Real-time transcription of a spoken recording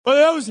Well,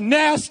 that was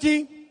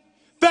nasty,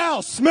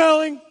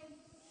 foul-smelling,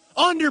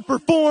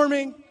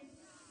 underperforming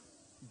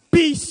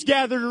beasts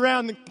gathered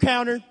around the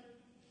counter.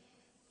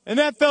 And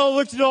that fellow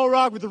looked at Old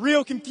Rock with a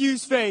real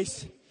confused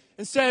face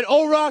and said,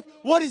 "Old Rock,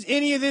 what does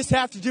any of this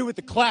have to do with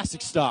the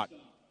classic stock?"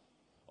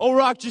 Old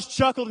Rock just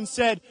chuckled and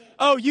said,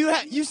 "Oh,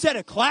 you said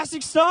a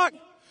classic stock?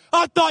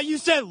 I thought you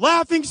said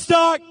laughing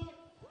stock."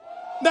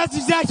 That's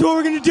exactly what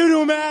we're going to do to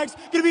him, Mags.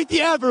 Going to beat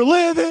the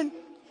ever-living,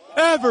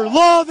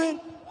 ever-loving,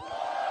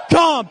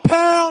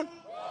 compound,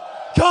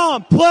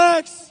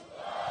 complex.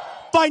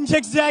 Fighting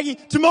Texas Aggie.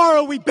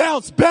 Tomorrow we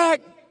bounce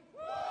back.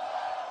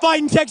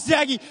 Fighting Texas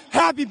Aggie.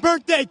 Happy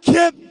birthday,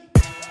 Kip.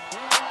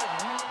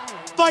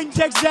 Fighting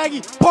Texas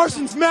Aggie.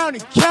 Parsons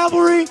Mounted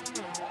Cavalry.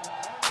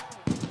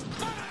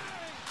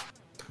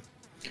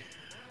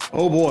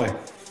 Oh, boy.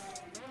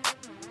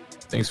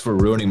 Thanks for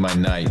ruining my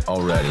night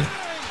already.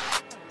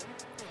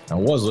 I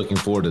was looking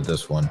forward to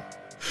this one.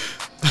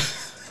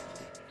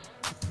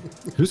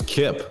 Who's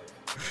Kip?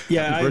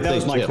 Yeah, that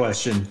was my Kip.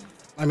 question.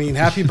 I mean,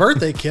 happy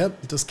birthday,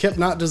 Kip. Does Kip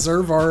not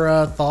deserve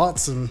our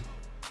thoughts and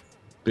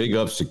Big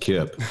ups to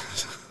Kip.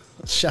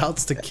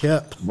 shouts to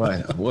Kip?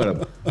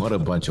 What a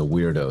bunch of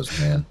weirdos,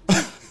 man.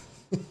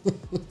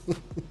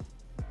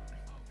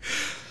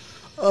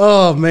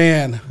 Oh,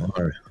 man.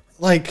 All right.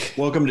 Like,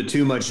 Welcome to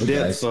Too Much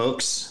Dip, guys.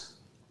 folks.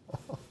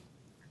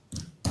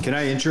 Can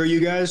I intro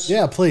you guys?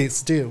 yeah,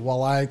 please do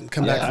while I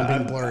come back from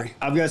being blurry.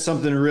 I've got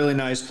something really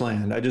nice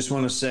planned. I just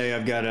want to say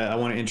I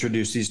want to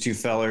introduce these two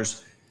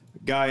fellers.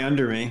 Guy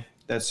under me,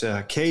 that's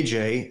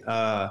KJ,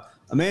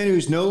 a man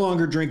who's no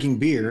longer drinking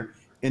beer,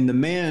 and the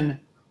man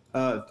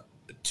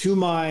to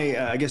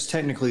my, I guess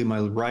technically my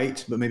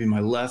right, but maybe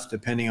my left,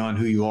 depending on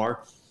who you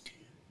are.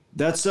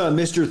 That's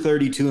Mr.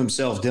 32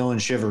 himself, Dylan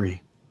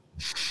Shivery.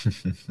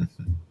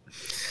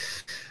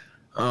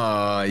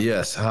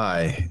 Yes.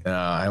 Hi.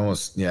 I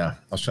was trying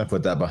to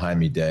put that behind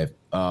me, Dave.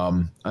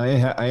 I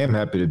am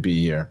happy to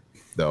be here,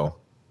 though,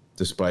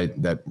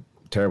 despite that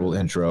terrible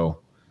intro,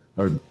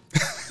 or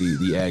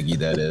the Aggie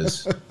that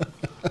is.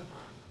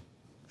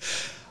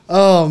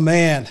 Oh,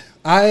 man.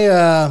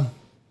 I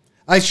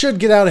should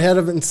get out ahead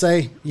of it and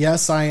say,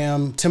 yes, I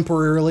am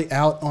temporarily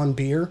out on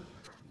beer,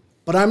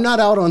 but I'm not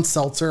out on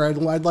seltzer. I'd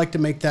like to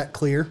make that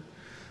clear.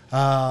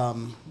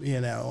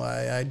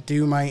 I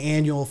do my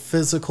annual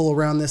physical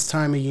around this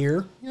time of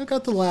year.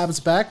 Got the labs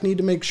back, need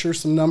to make sure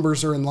some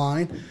numbers are in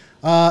line.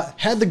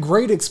 Had the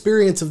great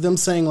experience of them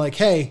saying like,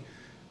 hey,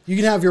 you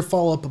can have your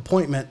follow-up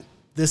appointment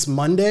this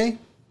Monday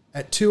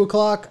at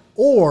 2:00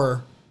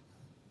 or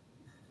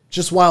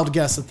just wild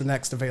guess at the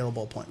next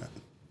available appointment.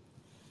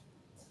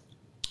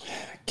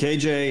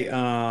 KJ,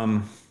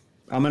 I'm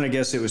going to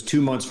guess it was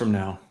 2 months from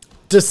now.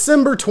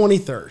 December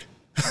 23rd.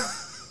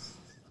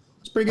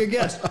 It's a pretty good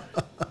guess.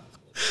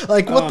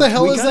 Like, what the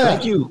hell is that?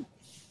 Thank you.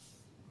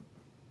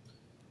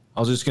 I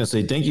was just going to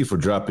say thank you for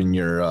dropping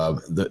your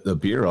the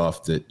beer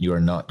off that you are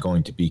not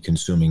going to be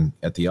consuming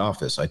at the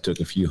office. I took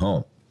a few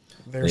home.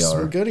 There's They some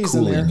are goodies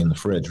in cooling there. in the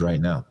fridge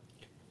right now.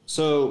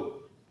 So,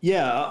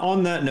 yeah,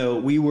 on that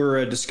note, we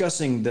were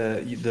discussing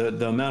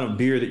the amount of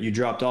beer that you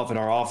dropped off at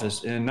our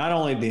office, and not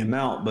only the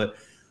amount, but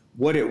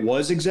what it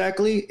was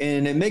exactly.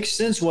 And it makes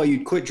sense why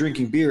you quit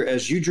drinking beer,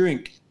 as you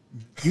drink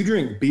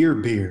beer.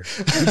 You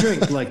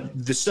drink like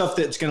the stuff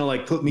that's going to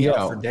like put me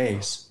out for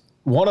days.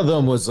 One of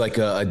them was like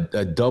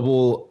a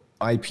double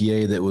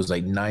IPA that was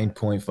like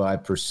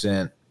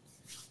 9.5%.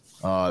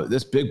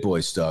 This big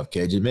boy stuff,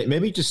 KJ.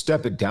 Maybe just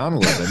step it down a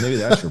little bit. Maybe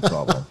that's your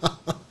problem.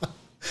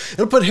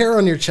 It'll put hair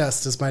on your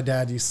chest, as my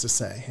dad used to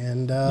say.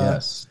 And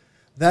Yes.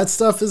 that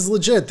stuff is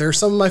legit. There's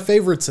some of my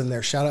favorites in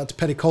there. Shout out to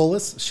Petty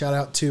Colas. Shout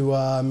out to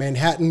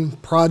Manhattan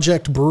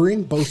Project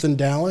Brewing, both in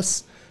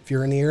Dallas. If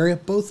you're in the area,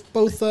 both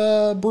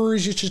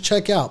breweries you should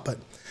check out. But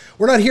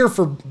we're not here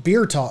for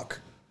beer talk.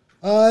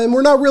 And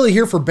we're not really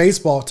here for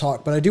baseball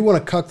talk, but I do want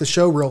to cuck the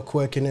show real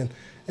quick and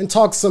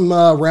talk some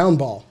round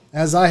ball,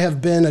 as I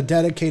have been a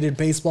dedicated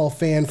baseball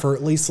fan for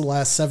at least the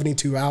last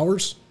 72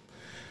 hours.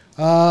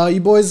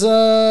 You boys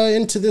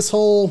into this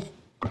whole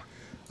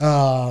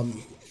what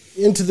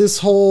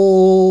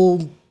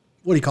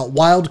do you call it,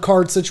 wild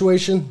card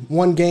situation,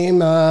 one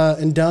game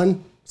and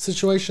done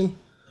situation?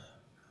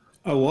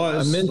 I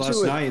was I'm into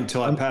last it. night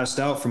until I passed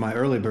out for my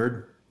early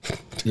bird.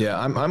 Yeah,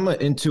 I'm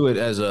into it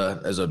as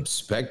a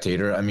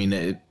spectator. I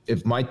mean,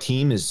 if my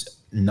team is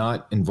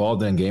not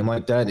involved in a game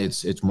like that,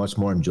 it's much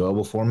more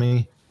enjoyable for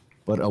me.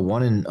 But a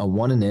one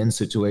and end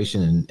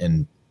situation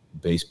in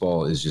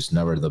baseball is just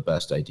never the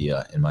best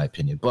idea, in my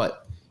opinion.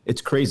 But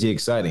it's crazy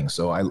exciting,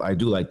 so I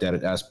do like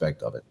that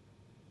aspect of it.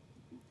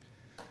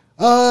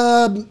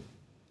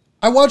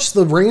 I watched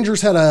the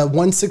Rangers had a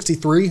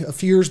 163 a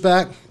few years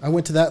back. I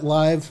went to that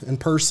live in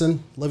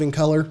person, living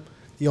color,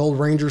 the old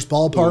Rangers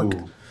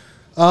ballpark.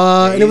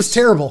 And it was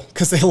terrible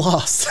because they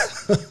lost.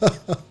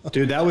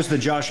 Dude, that was the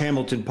Josh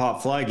Hamilton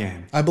pop fly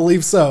game. I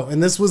believe so.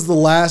 And this was the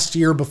last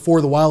year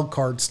before the wild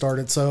card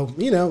started. So,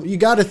 you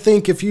got to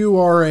think if you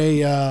are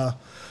a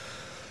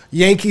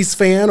Yankees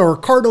fan or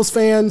Cardinals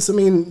fans, I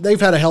mean, they've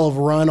had a hell of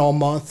a run all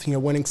month,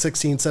 winning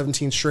 16,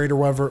 17 straight or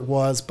whatever it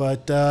was.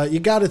 But you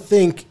got to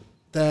think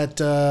that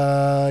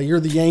you're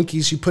the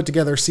Yankees, you put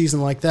together a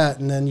season like that,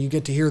 and then you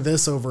get to hear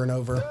this over and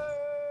over.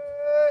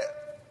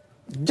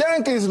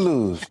 Yankees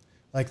lose.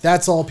 Like,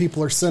 that's all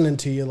people are sending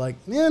to you. Like,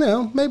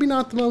 maybe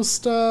not the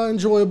most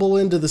enjoyable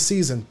end of the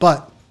season,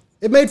 but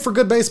it made for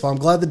good baseball. I'm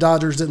glad the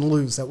Dodgers didn't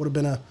lose. That would have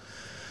been a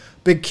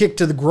big kick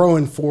to the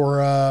groin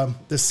for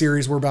this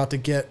series we're about to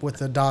get with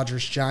the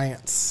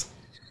Dodgers-Giants.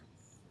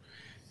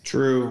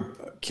 True.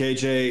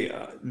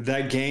 KJ,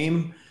 that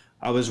game,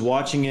 I was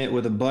watching it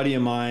with a buddy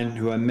of mine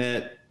who I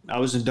met. I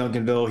was in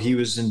Duncanville. He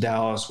was in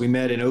Dallas. We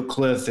met in Oak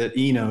Cliff at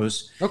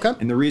Eno's. Okay.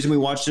 And the reason we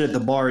watched it at the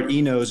bar at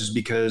Eno's is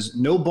because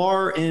no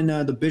bar in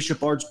the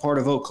Bishop Arts part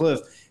of Oak Cliff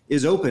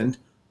is opened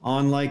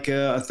on like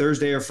a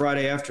Thursday or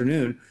Friday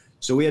afternoon.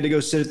 So we had to go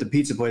sit at the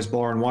pizza place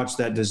bar and watch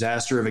that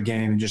disaster of a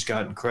game and just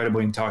got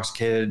incredibly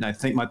intoxicated. And I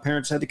think my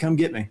parents had to come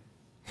get me.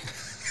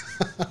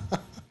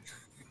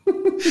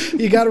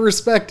 You got to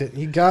respect it.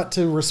 You got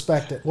to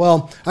respect it.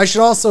 Well, I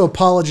should also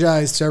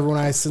apologize to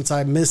everyone since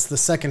I missed the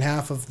second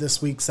half of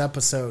this week's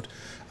episode.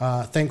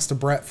 Thanks to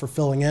Brett for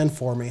filling in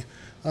for me.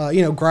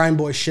 Grind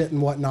boy shit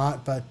and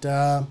whatnot.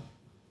 But,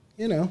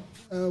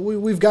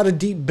 we've got a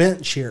deep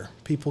bench here.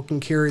 People can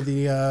carry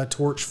the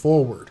torch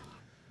forward.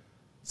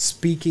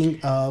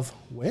 Speaking of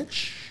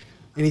which,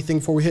 anything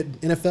before we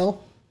hit NFL?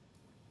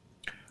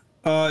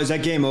 Is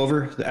that game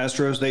over? The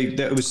Astros,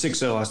 it was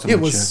 6-0 last time. It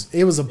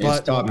was a butt.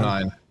 It's top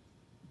 9.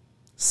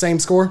 Same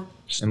score?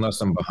 Unless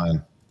I'm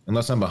behind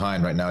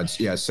right now. It's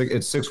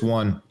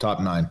 6-1, top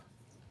 9.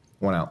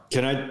 1 out.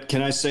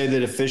 Can I say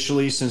that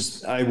officially,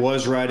 since I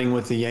was riding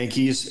with the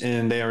Yankees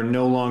and they are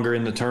no longer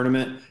in the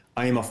tournament,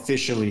 I am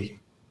officially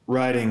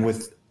riding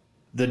with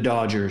the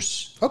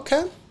Dodgers.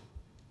 Okay.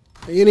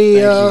 Thank you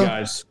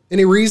guys.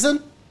 Any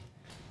reason?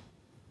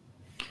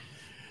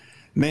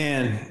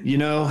 Man,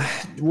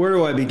 where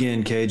do I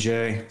begin,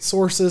 KJ?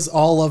 Sources,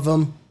 all of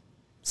them.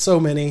 So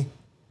many.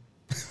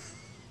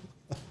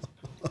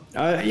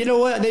 You know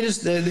what?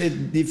 As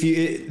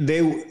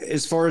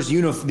far as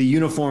the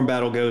uniform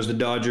battle goes, the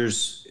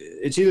Dodgers,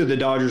 it's either the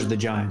Dodgers or the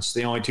Giants.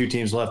 The only two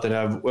teams left that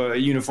have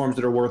uniforms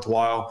that are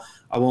worthwhile.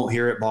 I won't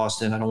hear it,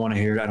 Boston. I don't want to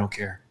hear it. I don't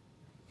care.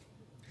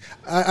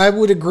 I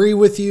would agree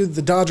with you.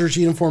 The Dodgers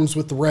uniforms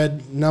with the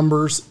red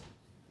numbers,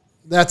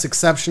 that's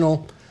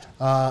exceptional.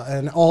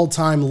 An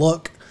all-time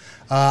look.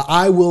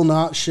 I will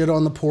not shit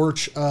on the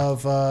porch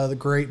of the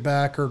great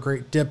backer,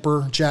 great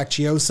dipper, Jack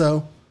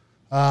Chioso.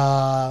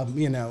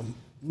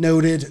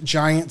 Noted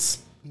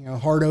Giants,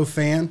 Hardo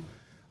fan.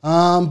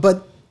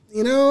 But,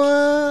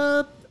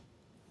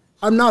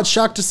 I'm not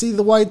shocked to see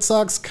the White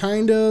Sox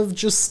kind of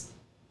just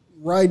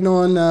riding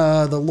on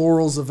the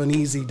laurels of an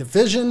easy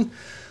division.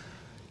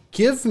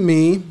 Give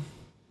me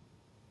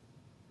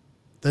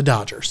the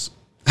Dodgers.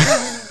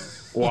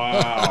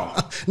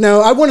 Wow.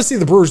 No, I want to see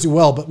the Brewers do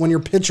well, but when your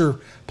pitcher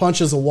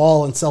punches a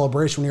wall in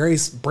celebration, when your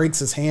ace breaks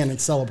his hand in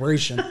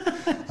celebration,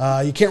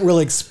 you can't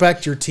really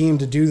expect your team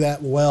to do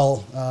that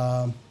well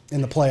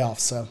in the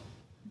playoffs. So,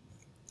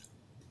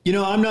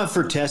 I'm not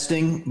for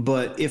testing,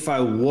 but if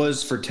I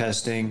was for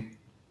testing,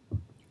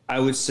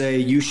 I would say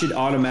you should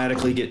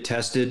automatically get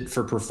tested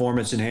for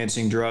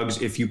performance-enhancing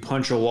drugs if you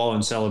punch a wall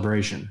in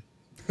celebration.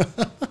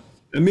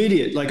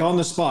 Immediate, like on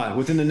the spot.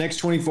 Within the next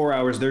 24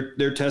 hours,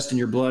 they're testing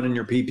your blood and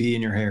your PP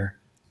and your hair.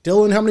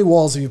 Dylan, how many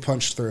walls have you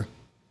punched through?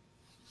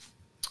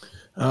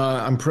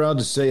 I'm proud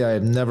to say I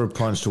have never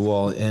punched a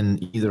wall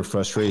in either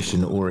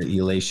frustration or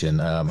elation.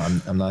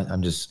 I'm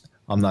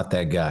not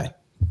that guy.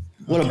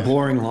 What a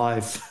boring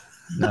life.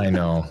 I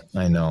know.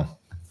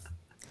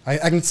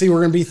 I can see we're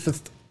gonna be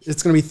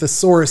it's gonna be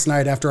thesaurus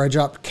night after I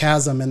drop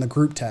chasm in the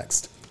group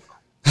text.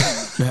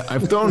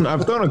 I've thrown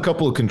a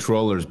couple of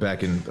controllers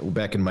back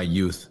in my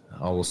youth.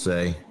 I will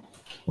say,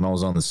 when I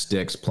was on the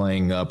sticks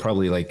playing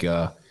probably like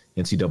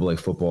NCAA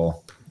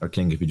football or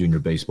King if you're junior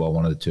baseball,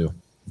 one of the two.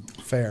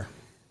 Fair.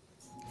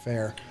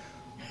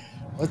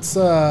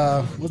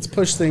 Let's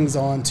push things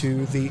on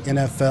to the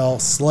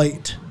NFL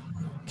slate.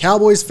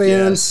 Cowboys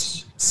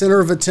fans, center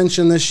of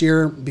attention this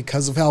year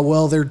because of how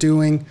well they're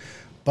doing.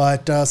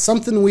 But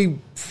something we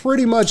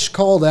pretty much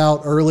called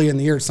out early in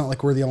the year, it's not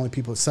like we're the only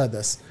people who said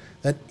this,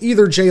 that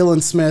either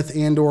Jalen Smith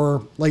and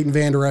or Leighton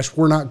Vander Esch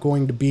were not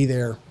going to be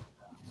there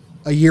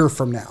a year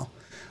from now.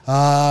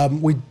 I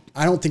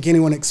don't think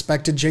anyone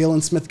expected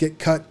Jalen Smith get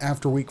cut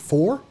after week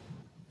 4,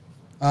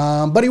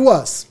 but he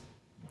was.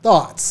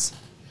 Thoughts?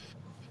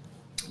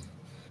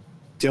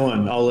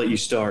 Dylan, I'll let you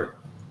start.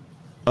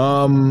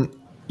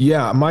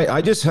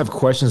 I just have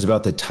questions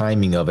about the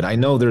timing of it. I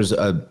know there's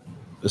a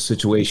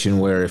situation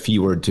where if he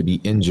were to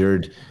be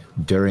injured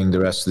during the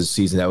rest of the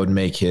season, that would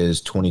make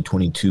his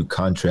 2022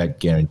 contract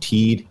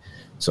guaranteed.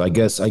 So I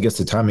guess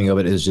the timing of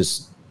it is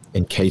just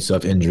in case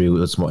of injury,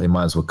 they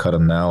might as well cut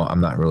him now. I'm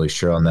not really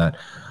sure on that.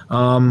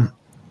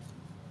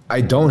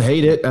 I don't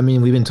hate it. I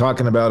mean, we've been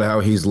talking about how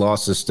he's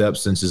lost a step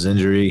since his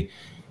injury,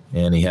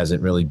 and he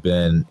hasn't really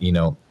been, he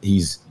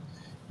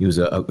was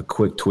a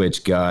quick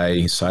twitch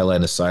guy,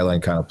 sideline to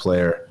sideline kind of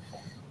player.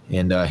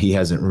 and he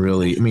hasn't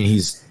really. I mean,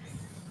 he's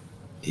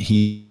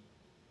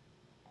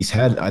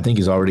had. I think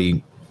he's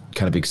already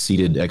kind of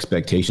exceeded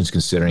expectations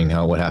considering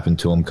what happened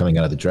to him coming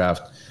out of the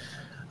draft.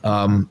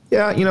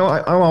 Yeah, you know,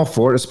 I'm all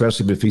for it,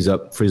 especially if he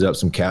frees up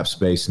some cap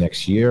space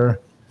next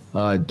year.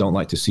 I don't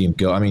like to see him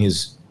go. I mean,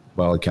 his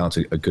by all accounts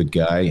a good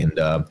guy, and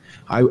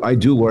I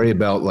do worry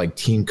about like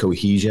team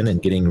cohesion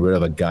and getting rid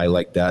of a guy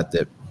like that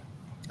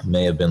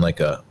may have been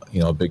like a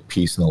big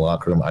piece in the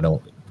locker room.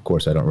 Of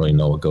course, I don't really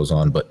know what goes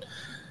on, but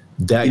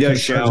that he does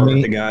shower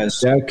with the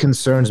guys. That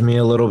concerns me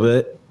a little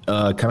bit.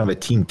 Kind of a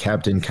team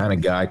captain kind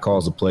of guy,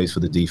 calls the plays for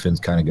the defense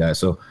kind of guy.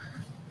 So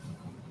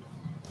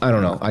I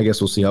don't know. I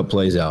guess we'll see how it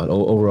plays out.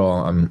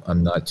 Overall,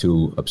 I'm not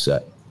too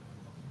upset.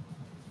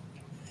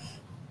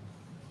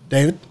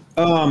 David?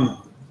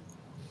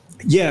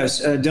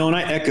 Yes, Dylan,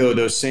 I echo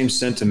those same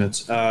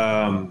sentiments.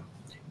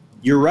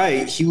 You're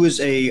right. He was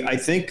I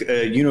think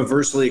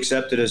universally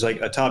accepted as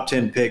like a top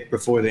 10 pick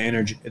before the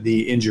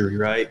injury,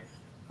 right?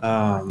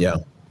 Yeah.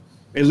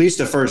 At least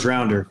a first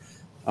rounder.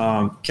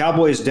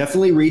 Cowboys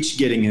definitely reached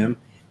getting him.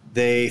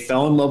 They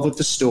fell in love with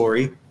the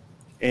story.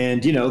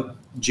 And,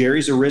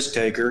 Jerry's a risk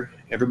taker.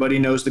 Everybody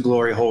knows the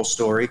glory hole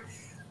story.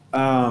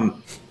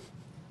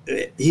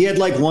 He had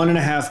like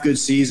 1.5 good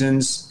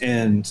seasons,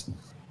 and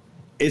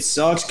it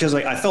sucks because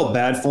I felt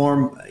bad for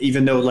him,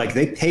 even though like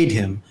they paid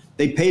him.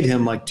 They paid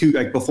him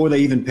before they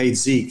even paid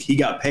Zeke. He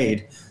got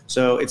paid,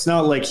 so it's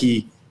not like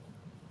he,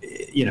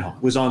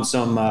 was on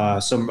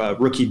some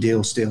rookie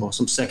deal still,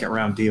 some second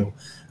round deal.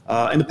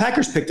 And the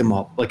Packers picked him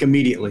up like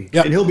immediately,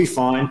 yep. And he'll be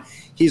fine.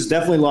 He's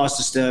definitely lost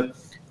a step,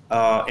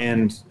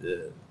 and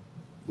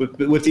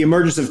with the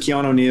emergence of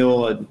Keanu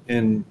Neal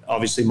and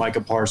obviously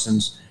Micah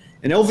Parsons,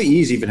 and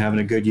LVE's even having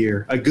a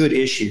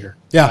good-ish year.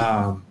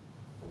 Yeah.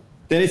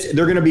 Then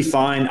they're going to be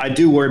fine. I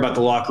do worry about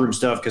the locker room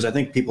stuff because I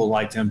think people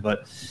liked him,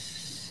 but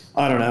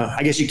I don't know.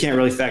 I guess you can't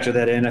really factor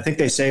that in. I think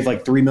they saved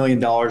like $3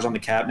 million on the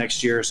cap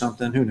next year or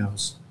something. Who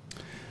knows?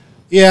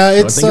 Yeah, I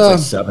think it's like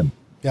 7.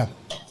 Yeah.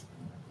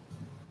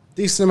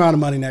 Decent amount of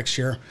money next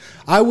year.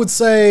 I would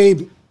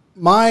say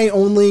my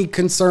only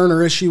concern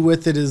or issue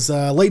with it is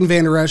Leighton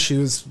Vander Esch,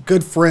 who's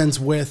good friends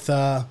with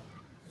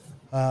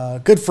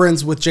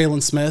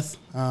Jalen Smith,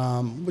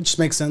 which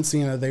makes sense.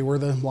 They were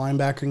the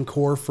linebacking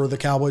core for the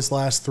Cowboys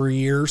last 3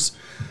 years.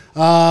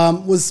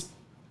 Was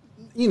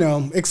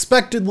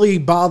expectedly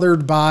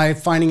bothered by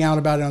finding out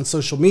about it on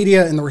social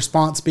media and the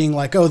response being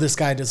like, oh, this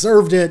guy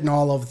deserved it, and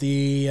all of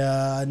the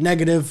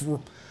negative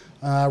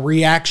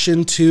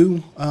reaction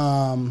to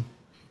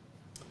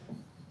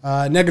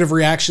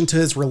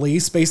his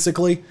release,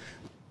 basically.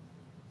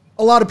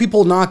 A lot of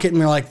people knock it and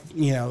they're like,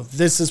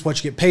 this is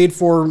what you get paid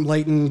for.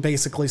 Leighton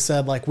basically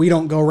said, like, we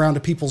don't go around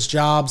to people's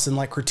jobs and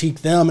like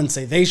critique them and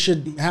say they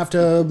should have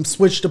to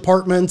switch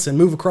departments and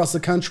move across the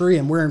country,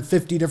 and we're in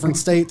 50 different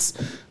states.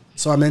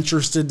 So I'm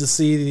interested to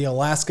see the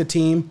Alaska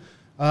team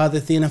that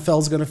the NFL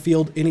is going to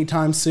field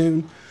anytime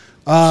soon.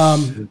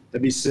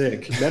 That'd be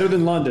sick. Better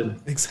than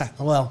London.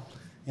 Exactly. Well,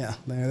 yeah,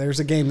 there's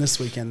a game this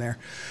weekend there.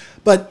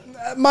 But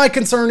my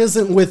concern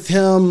isn't with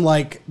him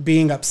like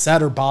being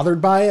upset or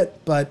bothered by it,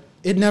 but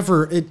it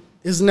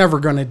is never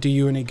going to do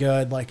you any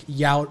good, like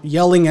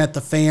yelling at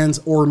the fans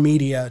or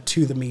media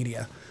to the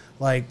media.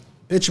 Like,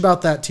 bitch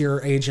about that to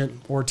your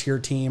agent or to your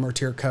team or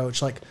to your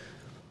coach. Like,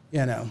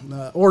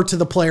 or to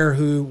the player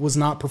who was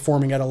not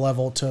performing at a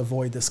level to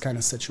avoid this kind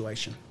of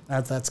situation.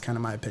 That's kind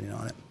of my opinion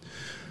on it.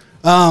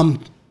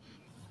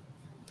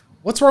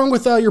 What's wrong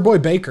with your boy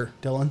Baker,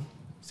 Dylan?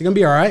 Is he gonna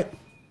be all right?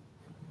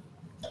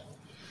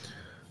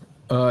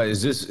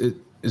 Is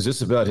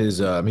this about his?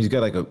 He's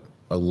got like a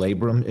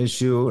labrum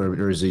issue,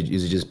 or is he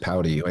just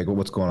pouty? Like,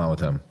 what's going on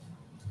with him,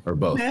 or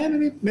both? Yeah,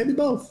 maybe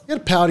both. He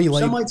had a pouty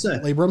Some might say.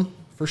 labrum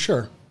for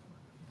sure.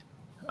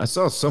 I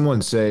saw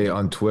someone say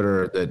on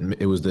Twitter that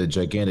it was the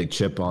gigantic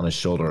chip on his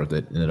shoulder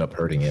that ended up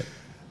hurting it.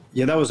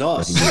 Yeah, that was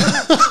us.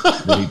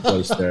 That he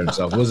placed there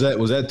himself. Was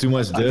that too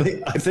much to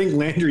do? I think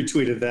Landry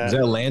tweeted that. Is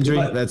that Landry?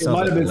 It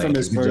might have been from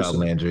his Good person. job,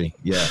 Landry.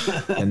 Yeah,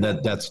 and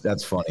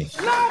that's funny.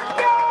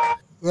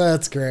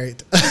 That's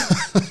great.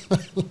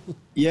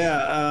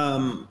 Yeah,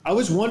 I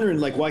was wondering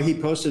like why he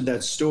posted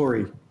that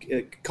story,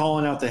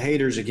 calling out the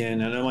haters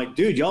again, and I'm like,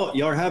 dude,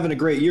 y'all are having a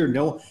great year.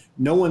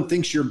 No one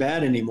thinks you're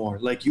bad anymore.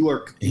 Like you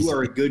are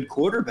a good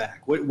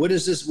quarterback. What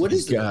is this? What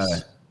is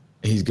this?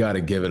 He's got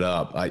to give it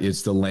up.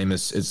 It's the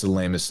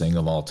lamest thing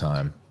of all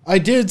time. I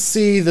did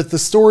see that the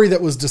story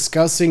that was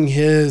discussing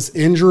his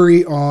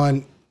injury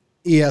on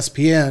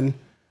ESPN,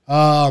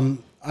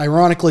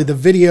 ironically, the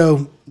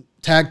video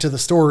tagged to the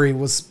story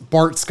was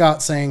Bart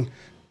Scott saying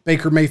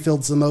Baker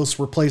Mayfield's the most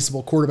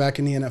replaceable quarterback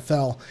in the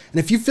NFL. And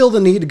if you feel the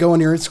need to go on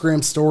your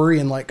Instagram story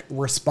and like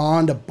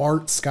respond to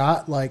Bart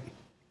Scott, like,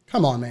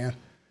 come on, man.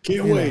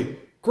 Can't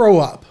wait. Grow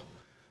up.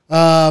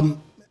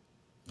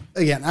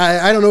 Again,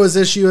 I don't know what his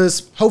issue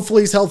is.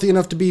 Hopefully he's healthy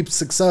enough to be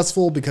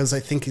successful because I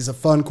think he's a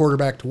fun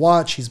quarterback to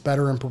watch. He's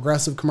better in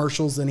progressive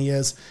commercials than he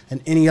is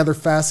in any other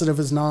facet of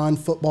his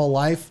non-football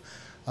life.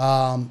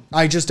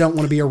 I just don't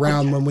want to be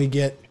around when we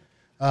get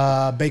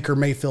Baker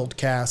Mayfield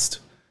cast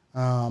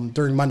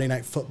during Monday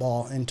Night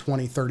Football in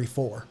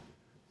 2034.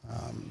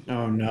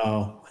 Oh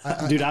no,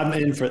 dude,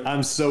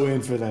 I'm so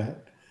in for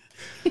that.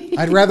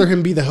 I'd rather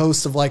him be the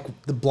host of like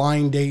the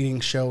blind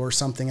dating show or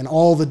something, and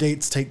all the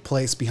dates take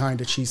place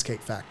behind a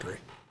cheesecake factory.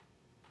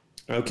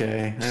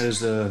 Okay, that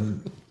is a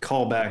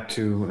callback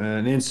to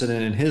an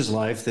incident in his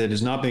life that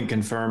has not been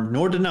confirmed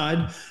nor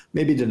denied.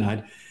 Maybe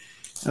denied.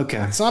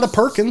 Okay. It's not a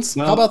Perkins.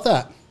 Well, how about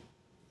that?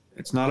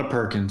 It's not a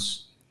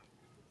Perkins.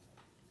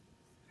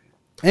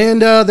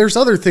 And there's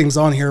other things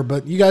on here,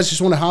 but you guys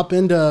just want to hop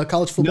into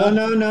college football?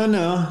 No.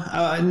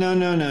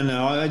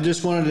 I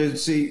just wanted to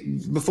see,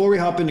 before we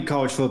hop into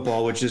college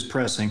football, which is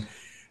pressing,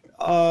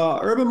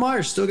 Urban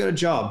Meyer's still got a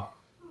job.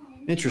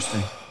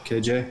 Interesting,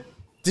 KJ.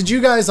 Did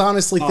you guys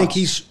honestly think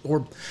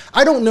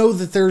I don't know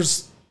that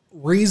there's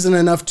reason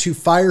enough to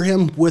fire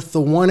him, with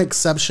the one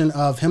exception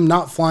of him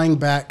not flying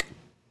back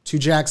to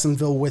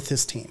Jacksonville with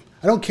his team.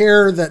 I don't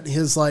care that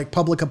his like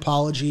public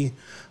apology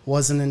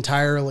wasn't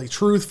entirely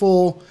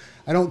truthful.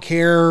 I don't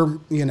care,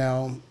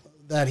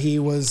 that he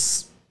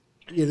was,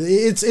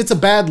 it's a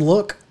bad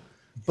look,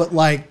 but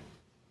like,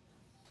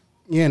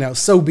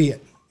 so be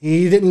it.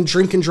 He didn't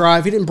drink and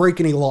drive. He didn't break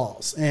any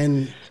laws.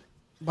 And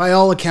by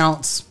all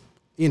accounts,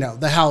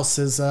 the house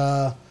is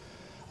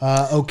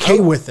okay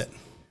with it.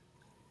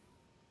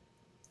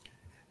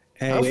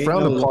 How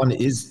frowned upon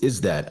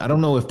is that? I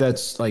don't know if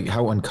that's like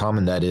how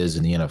uncommon that is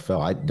in the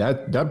NFL.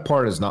 That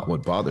part is not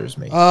what bothers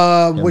me.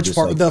 Which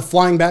part? Like the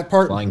flying back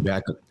part? Flying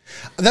back.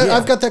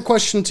 I've got that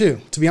question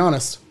too, to be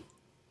honest.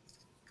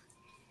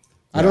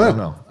 I don't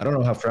know. I don't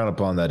know how frowned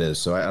upon that is,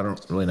 so I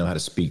don't really know how to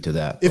speak to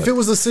that. If it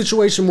was a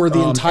situation where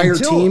the entire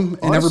team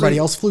and everybody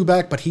else flew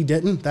back, but he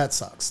didn't, that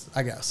sucks,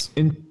 I guess.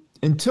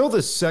 Until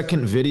the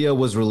second video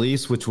was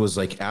released, which was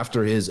like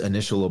after his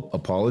initial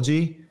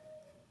apology,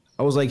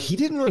 I was like, he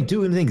didn't really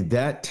do anything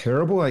that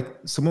terrible. Like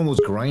someone was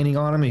grinding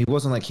on him. He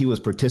wasn't like he was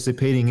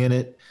participating in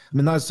it. I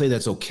mean, not to say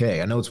that's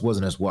okay. I know it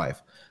wasn't his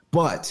wife,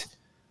 but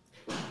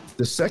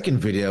the second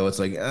video, it's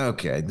like,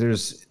 okay,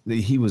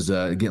 he was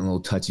getting a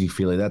little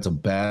touchy-feely. That's a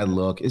bad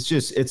look.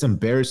 It's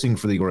embarrassing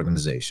for the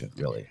organization,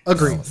 really.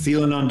 Agree.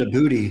 Feeling on the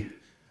booty.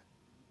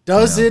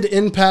 Does it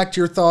impact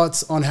your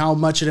thoughts on how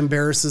much it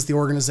embarrasses the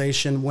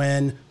organization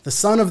when the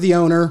son of the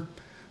owner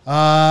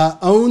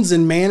owns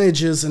and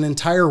manages an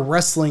entire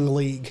wrestling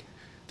league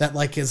that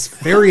like is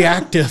very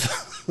active?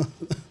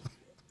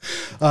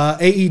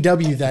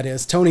 AEW, that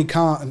is. Tony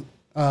Khan,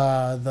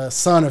 the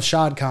son of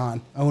Shad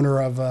Khan,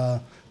 owner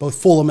of both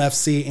Fulham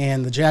FC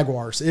and the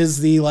Jaguars,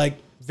 is the like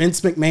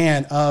Vince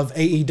McMahon of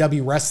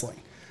AEW wrestling.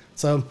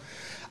 So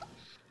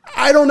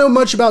I don't know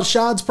much about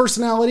Shad's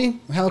personality,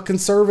 how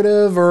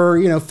conservative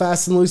or,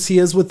 fast and loose he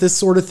is with this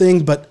sort of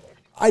thing, but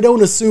I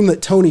don't assume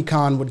that Tony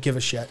Khan would give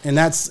a shit. And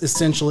that's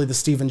essentially the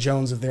Stephen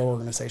Jones of their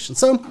organization.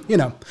 So,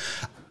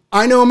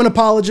 I know I'm an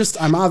apologist.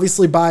 I'm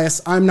obviously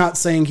biased. I'm not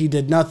saying he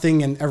did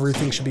nothing and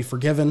everything should be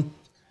forgiven.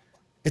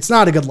 It's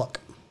not a good look,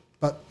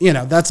 but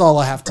that's all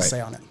I have to say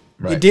on it.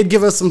 Right. It did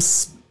give us some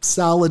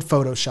solid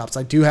photoshops.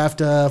 I do have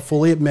to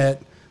fully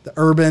admit the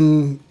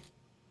urban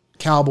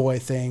cowboy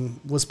thing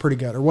was pretty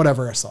good, or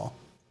whatever I saw.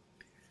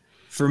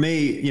 For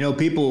me,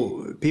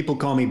 people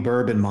call me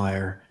Bourbon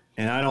Meyer,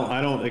 and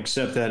I don't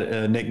accept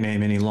that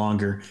nickname any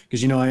longer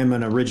because I am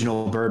an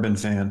original Bourbon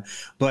fan.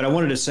 But I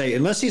wanted to say,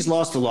 unless he's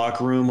lost the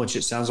locker room, which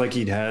it sounds like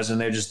he has, and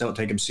they just don't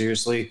take him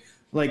seriously,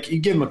 like you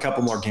give him a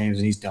couple more games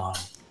and he's done.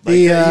 Like,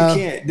 you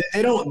can't.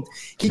 They don't.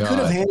 He could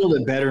have handled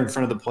it better in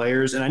front of the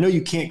players, and I know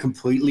you can't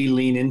completely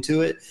lean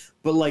into it,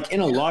 but like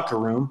in a locker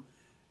room,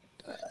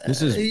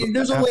 there's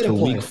a way to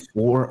play. Week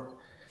 4.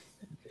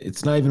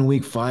 It's not even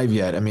week 5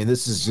 yet. I mean,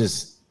 this is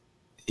just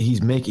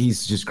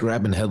he's just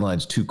grabbing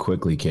headlines too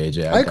quickly.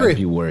 KJ, I agree. I'd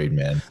be worried,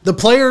 man. The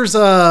players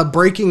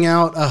breaking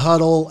out a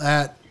huddle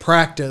at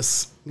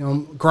practice,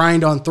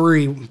 grind on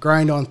three,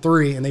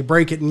 and they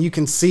break it, and you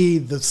can see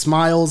the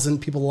smiles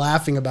and people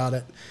laughing about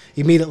it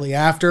immediately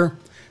after.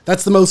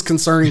 That's the most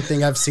concerning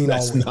thing I've seen all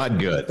week. That's not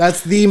good.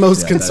 That's the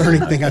most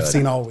concerning thing I've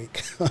seen all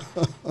week.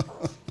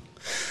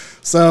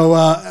 So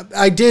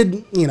I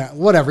did,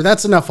 whatever.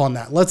 That's enough on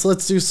that.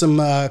 Let's do some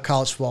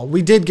college football.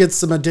 We did get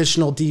some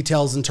additional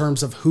details in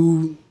terms of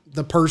who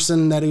the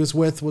person that he was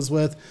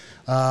with.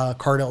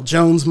 Cardell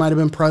Jones might have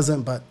been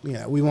present, but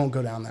we won't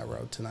go down that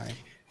road tonight.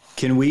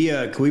 Can we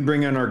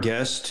bring in our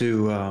guest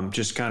to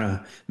just kind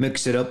of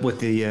mix it up with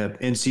the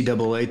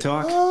NCAA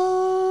talk?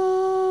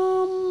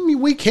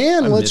 We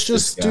can. Let's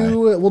just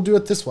do it. We'll do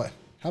it this way.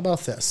 How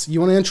about this? You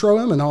want to intro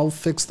him and I'll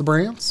fix the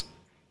brands?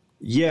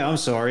 Yeah, I'm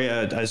sorry.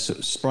 I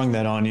sprung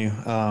that on you.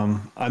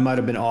 I might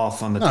have been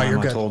off on the time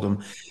I told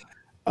him.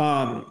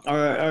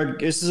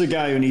 This is a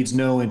guy who needs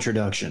no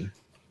introduction.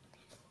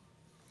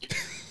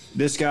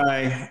 This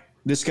guy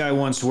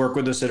wants to work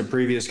with us at a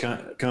previous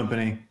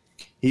company.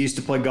 He used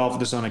to play golf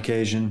with us on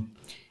occasion.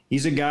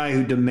 He's a guy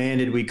who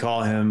demanded we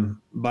call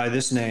him by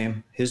this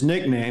name, his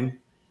nickname,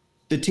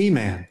 the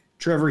T-Man.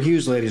 Trevor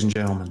Hughes, ladies and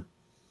gentlemen.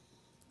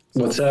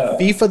 What's up?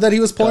 FIFA that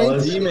he was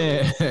playing?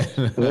 T-Man.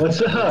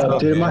 What's up,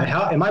 dude?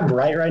 Am I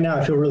bright right now?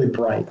 I feel really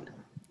bright.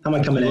 How am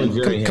I coming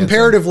in?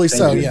 Comparatively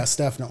so, yes,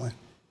 definitely.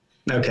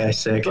 Okay,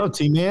 sick. What's up,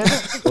 T-Man?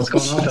 What's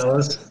going on,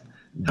 fellas?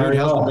 How are Dude,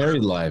 how's the y'all?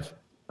 married life?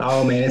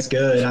 Oh man, it's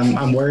good.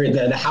 I'm worried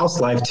that the house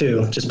life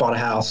too. Just bought a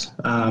house.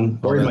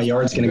 Worried my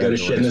yard's gonna go to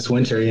shit in this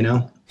winter. You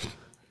know.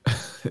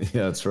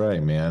 Yeah, that's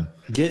right, man.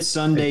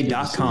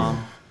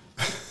 GetSunday.com.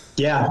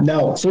 Yeah.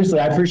 No, seriously,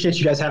 I appreciate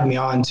you guys having me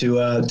on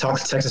to talk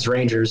to Texas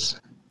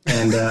Rangers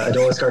and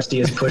Adolis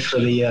Garcia's push for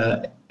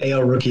the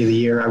AL Rookie of the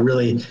Year.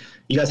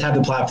 You guys have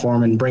the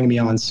platform and bringing me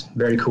on is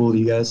very cool of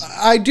you guys.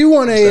 I do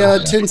want a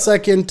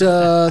 10-second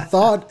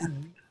thought.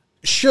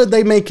 Should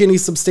they make any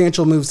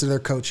substantial moves to their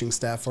coaching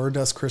staff, or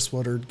does Chris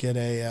Woodard get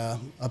a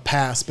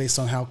pass based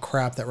on how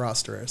crap that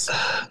roster is?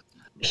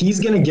 He's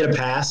going to get a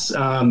pass.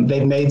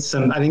 They've made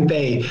I think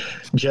they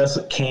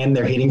just canned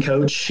their hitting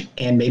coach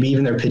and maybe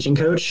even their pitching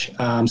coach.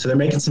 So they're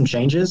making some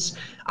changes.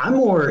 I'm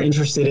more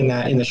interested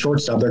in the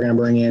shortstop they're going to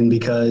bring in,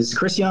 because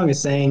Chris Young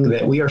is saying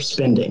that we are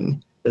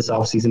spending this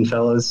offseason,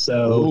 fellas.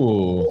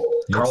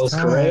 So Carlos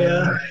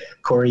Correa,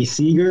 Corey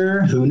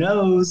Seager, who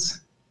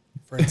knows?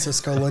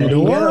 Francisco There you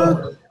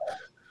Lindor. go.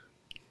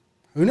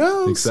 Who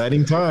knows?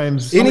 Exciting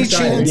times. Any I'm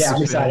excited. chance? Yeah,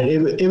 I'm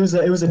excited. It was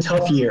a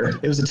tough year.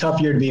 It was a tough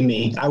year to be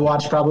me. I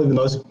watched probably the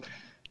most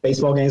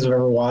baseball games I've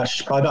ever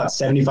watched. Probably about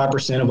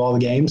 75% of all the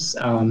games.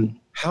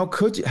 How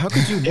could you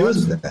watch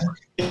that?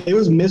 It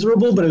was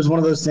miserable, but it was one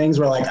of those things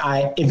where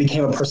it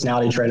became a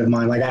personality trait of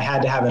mine. Like, I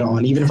had to have it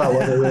on, even if I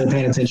wasn't really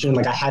paying attention.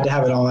 Like, I had to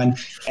have it on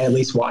and at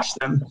least watch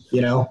them.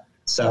 You know,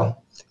 so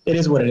it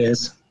is what it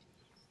is.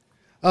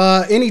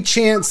 Any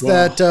chance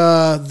that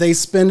they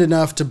spend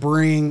enough to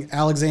bring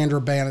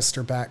Alexandra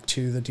Bannister back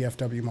to the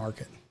DFW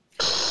market?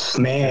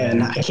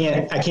 Man, I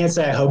can't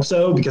say I hope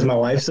so because my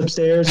wife's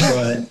upstairs,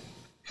 but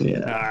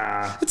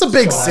yeah. It's a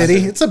big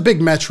city. It's a big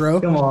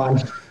metro. Come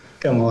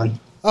on.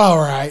 All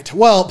right.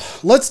 Well,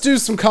 let's do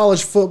some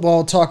college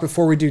football talk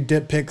before we do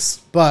dip picks.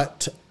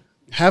 But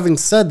having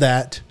said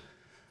that,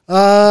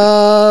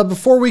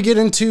 before we get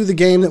into the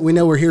game that we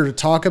know we're here to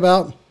talk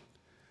about,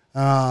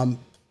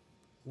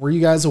 were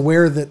you guys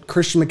aware that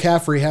Christian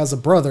McCaffrey has a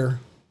brother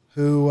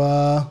who,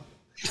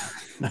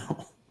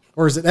 No.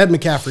 or is it Ed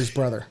McCaffrey's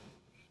brother?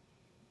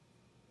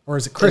 Or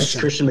is it Christian?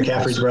 It's Christian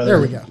McCaffrey's brother.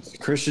 There we go.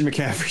 Christian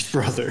McCaffrey's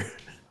brother.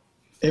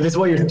 If you're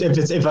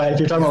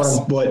talking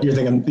about what you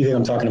think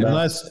I'm talking about.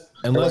 Unless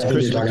I think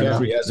Christian you're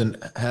talking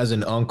McCaffrey has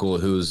an uncle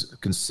who's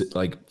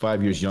like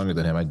 5 years younger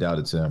than him, I doubt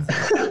it's him.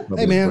 Probably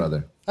Hey, his man.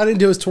 brother. I didn't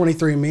do his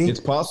 23andMe. It's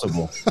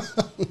possible.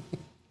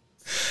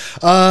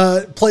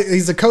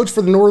 He's a coach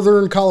for the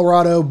Northern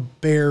Colorado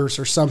Bears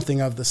or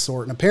something of the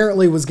sort, and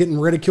apparently was getting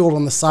ridiculed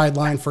on the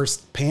sideline for his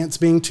pants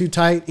being too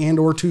tight and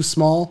or too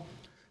small.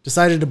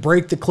 Decided to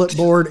break the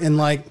clipboard and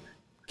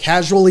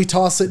casually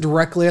toss it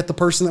directly at the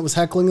person that was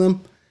heckling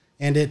them,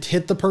 and it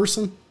hit the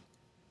person.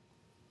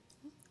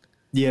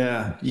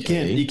 Yeah, you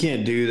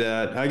can't do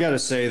that. I got to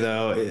say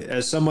though,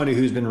 as somebody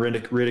who's been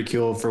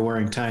ridiculed for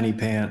wearing tiny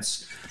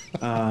pants,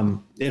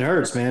 it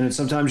hurts, man. And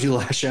sometimes you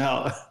lash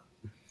out.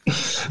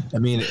 I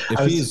mean,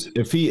 he's a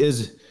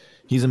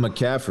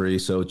McCaffrey,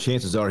 so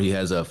chances are he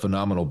has a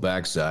phenomenal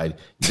backside.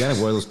 You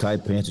gotta wear those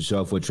tight pants to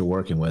show off what you're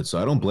working with. So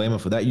I don't blame him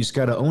for that. You just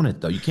gotta own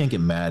it, though. You can't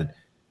get mad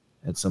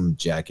at some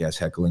jackass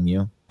heckling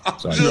you.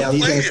 Sorry. Yeah,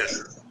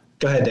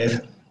 go ahead,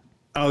 Dave.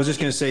 I was just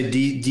gonna say, do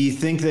you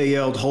think they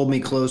yelled "Hold me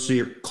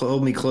closer,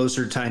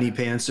 tiny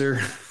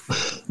pantser"?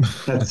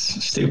 That's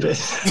stupid.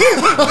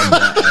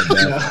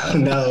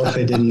 No,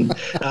 they didn't.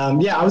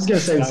 Yeah, I was going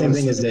to say the same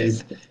thing as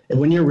Dave.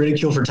 When you're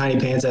ridiculed for tiny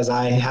pants, as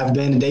I have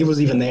been, Dave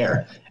was even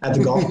there at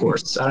the golf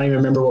course. I don't even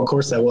remember what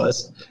course that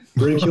was.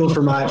 Ridiculed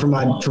for my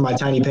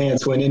tiny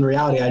pants, when in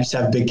reality I just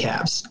have big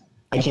calves.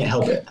 I can't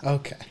help it.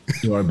 Okay.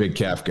 You are a big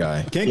calf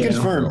guy. Can't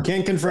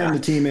confirm the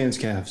T-Man's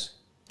calves.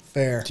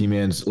 Fair.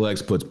 T-Man's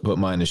legs put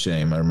mine to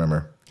shame, I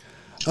remember.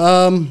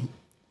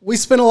 We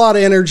spent a lot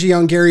of energy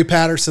on Gary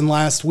Patterson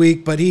last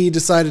week, but he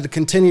decided to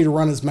continue to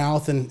run his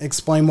mouth and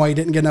explain why he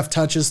didn't get enough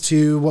touches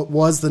to what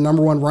was the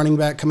number one running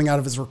back coming out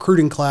of his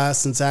recruiting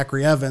class in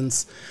Zachary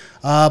Evans,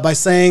 by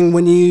saying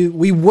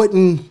we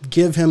wouldn't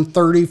give him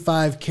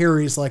 35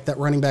 carries like that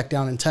running back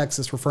down in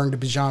Texas, referring to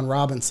Bijan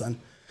Robinson.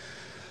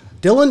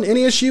 Dylan,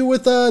 any issue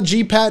with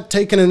G-Pat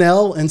taking an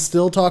L and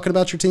still talking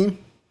about your team?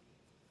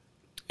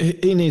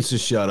 He needs to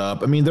shut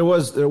up. I mean, there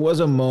was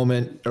a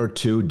moment or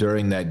two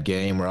during that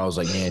game where I was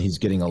like, man, he's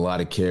getting a lot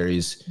of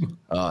carries,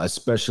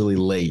 especially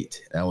late.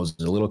 That was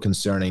a little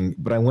concerning.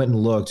 But I went and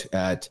looked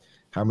at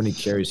how many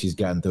carries he's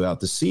gotten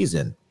throughout the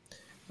season.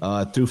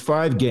 Through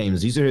 5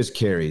 games, these are his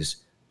carries: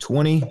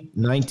 20,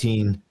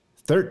 19,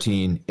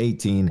 13,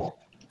 18,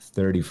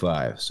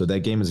 35. So that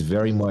game is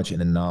very much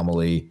an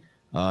anomaly.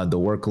 The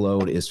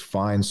workload is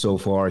fine so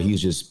far.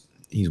 He's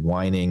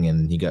whining,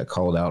 and he got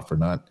called out for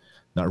not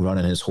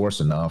running his horse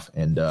enough.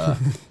 And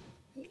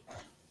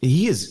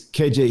he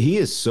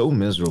is so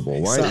miserable.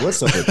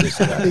 What's up with this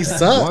guy? He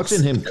sucks.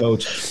 Watching him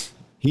coach,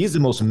 he's the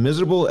most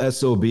miserable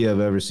SOB I've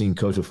ever seen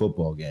coach a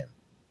football game.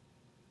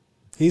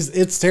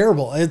 It's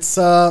terrible. It's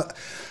I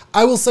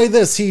will say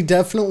this, he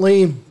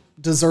definitely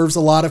deserves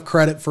a lot of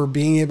credit for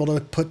being able to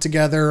put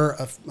together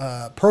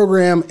a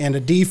program and a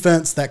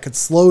defense that could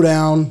slow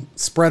down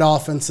spread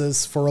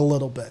offenses for a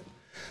little bit.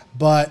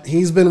 but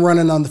he's been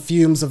running on the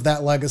fumes of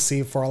that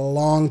legacy for a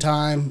long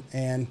time.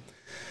 And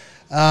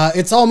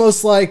it's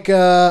almost like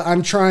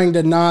I'm trying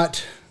to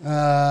not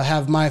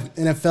have my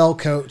NFL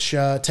coach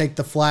take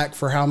the flack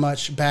for how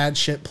much bad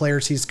shit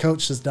players he's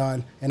coached has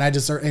done.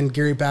 And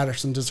Gary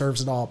Patterson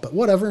deserves it all. But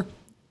whatever.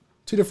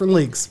 Two different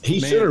leagues. He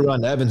should have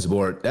run Evans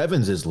more.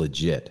 Evans is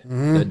legit.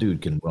 Mm-hmm. That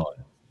dude can run.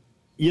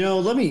 You know,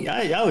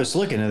 I was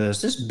looking at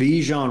this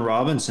Bijan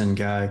Robinson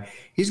guy.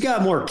 He's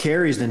got more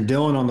carries than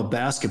Dylan on the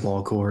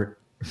basketball court.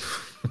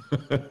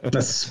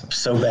 That's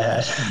so bad.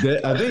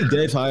 I think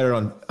Dave's higher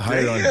on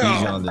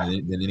Bijan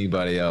than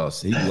anybody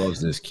else. He loves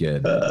this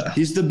kid.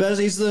 He's the best.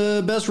 He's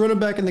the best running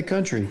back in the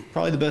country.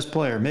 Probably the best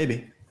player,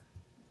 maybe.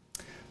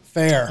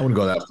 Fair. I wouldn't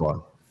go that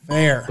far.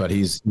 Fair. But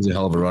he's a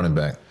hell of a running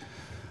back.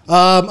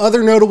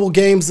 Other notable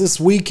games this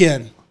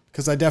weekend,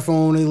 because I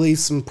definitely want to leave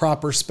some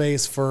proper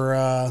space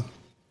for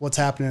what's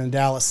happening in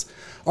Dallas.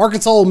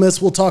 Arkansas Ole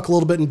Miss, we'll talk a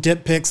little bit in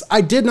dip picks.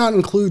 I did not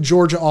include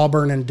Georgia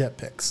Auburn in dip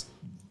picks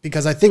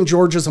because I think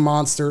Georgia's a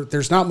monster.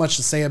 There's not much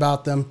to say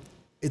about them.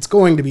 It's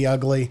going to be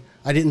ugly.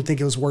 I didn't think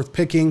it was worth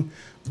picking,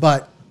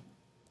 but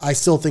I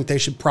still think they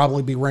should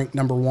probably be ranked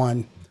number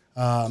 1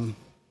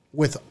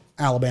 with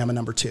Alabama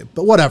number 2.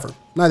 But whatever,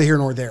 neither here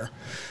nor there.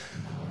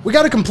 We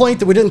got a complaint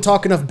that we didn't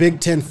talk enough Big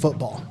Ten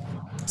football.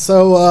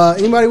 So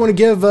anybody want to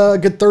give a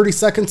good 30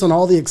 seconds on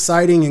all the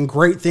exciting and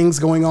great things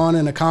going on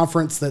in a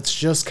conference that's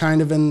just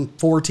kind of in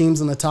 4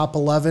 teams in the top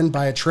 11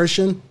 by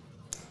attrition?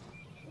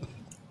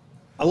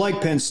 I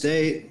like Penn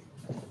State.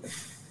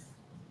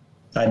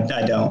 I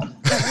don't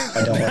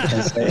like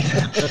Penn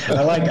State.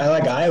 I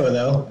like Iowa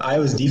though.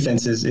 Iowa's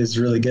defense is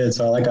really good,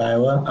 so I like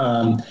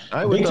Iowa.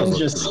 Big Ten's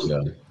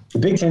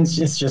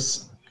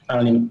just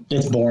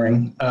it's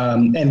boring.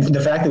 And the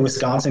fact that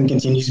Wisconsin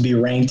continues to be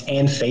ranked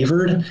and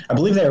favored, I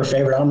believe they were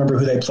favored. I don't remember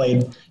who they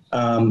played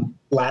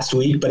last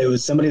week, but it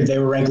was somebody that they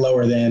were ranked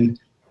lower than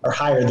or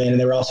higher than, and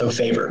they were also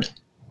favored.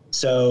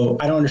 So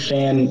I don't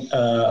understand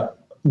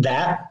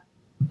that,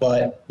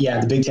 but yeah,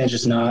 the Big Ten's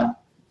just not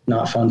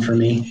fun for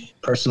me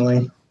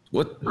personally.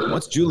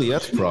 What's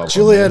Juliet's problem?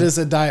 Juliet is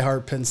a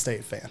diehard Penn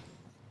State fan.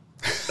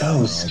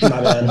 Oh,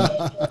 my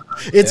bad.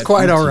 It's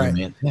quite all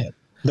right.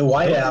 The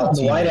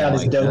whiteout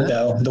is dope,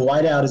 though. The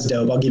whiteout is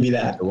dope. I'll give you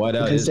that.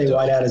 The Penn State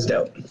whiteout is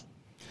dope.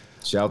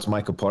 Shouts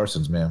Micah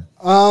Parsons, man.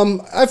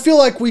 I feel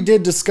like we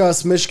did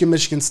discuss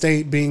Michigan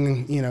State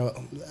being,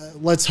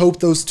 let's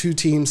hope those 2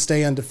 teams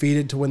stay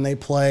undefeated to when they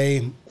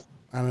play.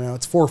 I don't know,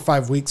 it's 4 or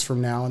 5 weeks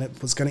from now, and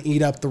it was going to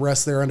eat up the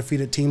rest of their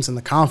undefeated teams in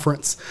the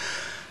conference.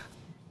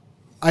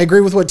 I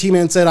agree with what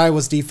T-Man said.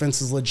 Iowa's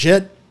defense is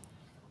legit.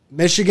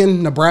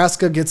 Michigan,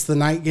 Nebraska gets the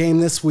night game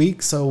this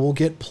week, so we'll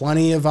get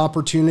plenty of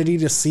opportunity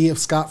to see if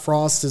Scott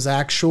Frost is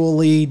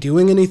actually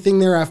doing anything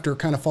there after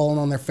kind of falling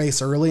on their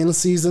face early in the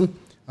season.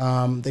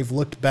 They've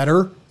looked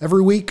better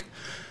every week.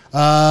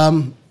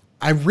 I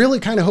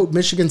really kind of hope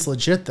Michigan's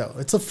legit, though.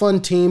 It's a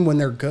fun team when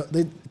they're good.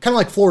 They kind of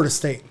like Florida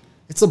State.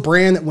 It's a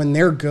brand that when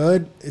they're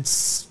good,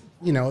 it's,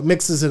 it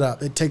mixes it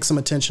up. It takes some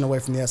attention away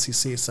from the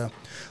SEC, so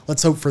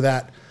let's hope for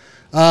that.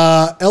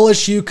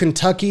 LSU,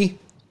 Kentucky.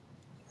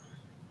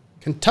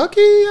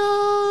 Kentucky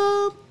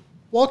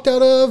walked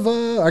out of,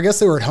 I guess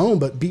they were at home,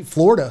 but beat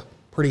Florida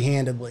pretty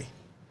handedly.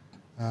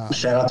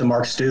 Shout out to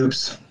Mark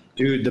Stoops.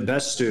 Dude, the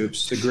best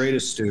Stoops, the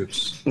greatest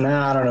Stoops.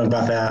 Nah, I don't know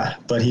about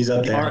that, but he's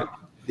up there.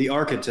 The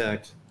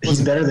architect.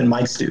 He's better than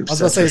Mike Stoops. I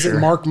was about to say, is it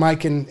Mark,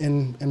 Mike,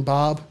 and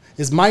Bob?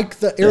 Is Mike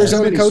the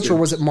Arizona coach, or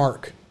was it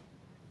Mark?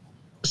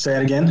 Say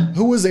it again.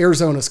 Who was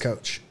Arizona's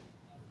coach?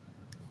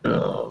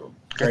 Oh,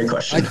 great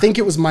question. I think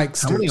it was Mike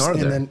Stoops. How many are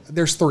there? And then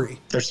there's 3.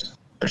 There's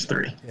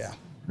 3. Yeah.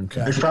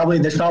 Okay. There's probably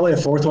a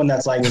 4th one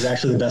that's was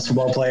actually the best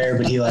football player,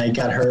 but he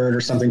got hurt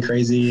or something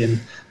crazy, and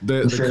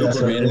the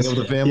Cooper Manning of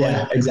the family.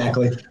 Yeah,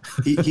 exactly.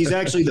 He's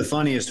actually the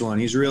funniest one.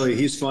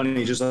 He's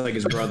funny, just like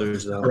his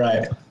brothers, though.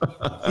 Right.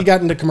 He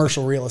got into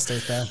commercial real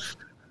estate, though.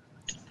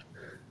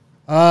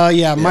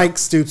 Mike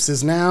Stoops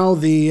is now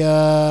the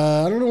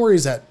I don't know where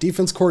he's at.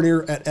 Defense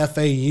coordinator at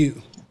FAU.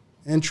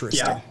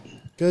 Interesting. Yeah.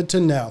 Good to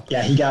know.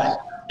 Yeah, he got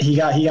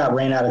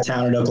ran out of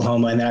town at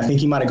Oklahoma, and then I think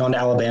he might have gone to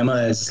Alabama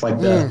as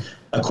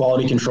a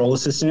quality control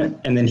assistant,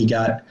 and then he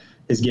got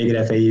his gig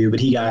at FAU. But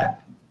he got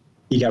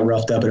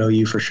roughed up at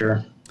OU for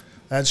sure.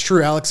 That's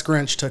true. Alex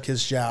Grinch took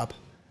his job.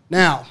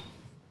 Now,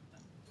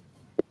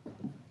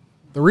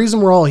 the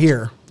reason we're all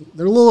here,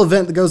 there's a little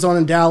event that goes on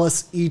in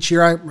Dallas each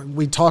year.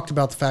 We talked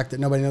about the fact that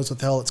nobody knows what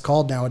the hell it's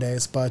called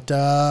nowadays, but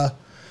I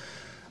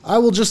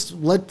will just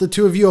let the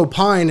 2 of you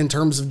opine in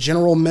terms of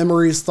general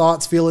memories,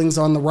 thoughts, feelings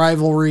on the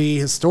rivalry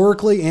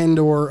historically, and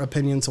or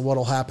opinions of what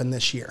will happen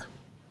this year.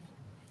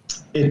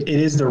 It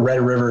is the Red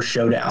River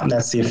Showdown.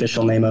 That's the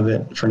official name of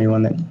it for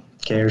anyone that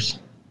cares.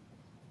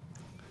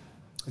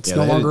 It's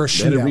no longer a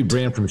shootout. They had to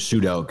rebrand from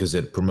shootout because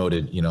it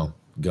promoted,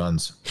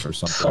 guns or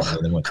something.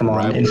 And they went Come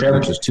on, which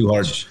was too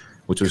hard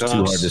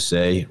to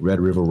say. Red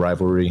River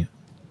rivalry.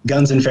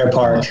 Guns in Fair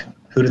Park.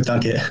 Who'd have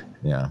thunk it?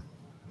 Yeah.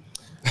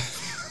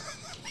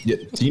 Yeah,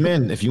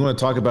 D-Man, if you want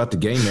to talk about the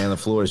game, man, the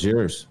floor is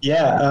yours.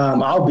 Yeah,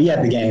 I'll be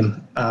at the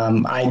game.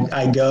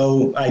 I've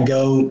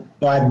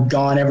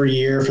gone every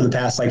year for the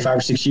past like 5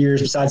 or 6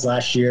 years. Besides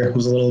last year, it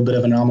was a little bit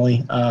of an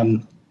anomaly.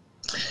 I'm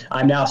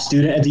now a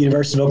student at the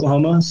University of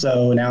Oklahoma,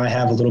 so now I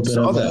have a little bit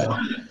of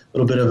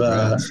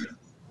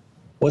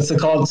what's it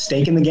called?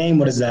 Stake in the game.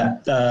 What is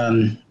that?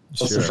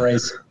 What's the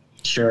phrase?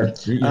 Sure.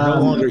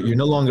 You're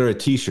no longer a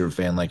T-shirt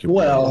fan like your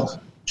well.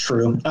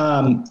 True.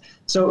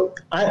 So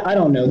I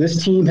don't know.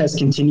 This team has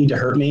continued to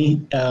hurt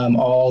me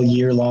all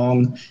year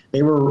long.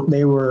 They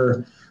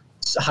were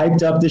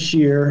hyped up this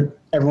year.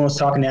 Everyone was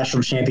talking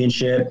national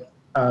championship.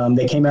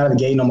 They came out of the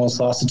gate and almost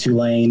lost to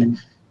Tulane.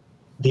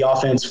 The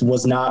offense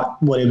was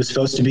not what it was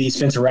supposed to be.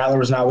 Spencer Rattler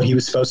was not what he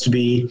was supposed to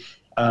be.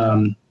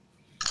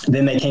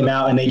 Then they came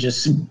out and they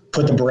just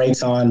put the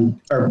brakes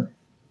on, or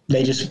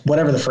they just,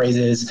 whatever the phrase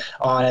is,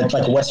 on it,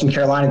 like a Western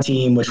Carolina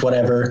team, which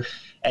whatever.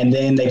 And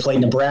then they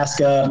played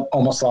Nebraska,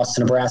 almost lost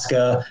to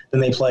Nebraska.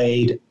 Then they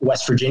played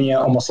West Virginia,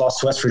 almost lost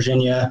to West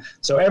Virginia.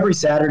 So every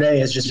Saturday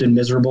has just been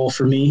miserable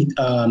for me.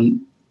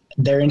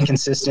 They're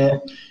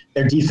inconsistent.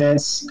 Their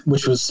defense,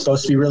 which was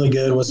supposed to be really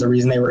good, was the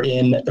reason they were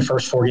in the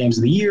first 4 games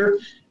of the year.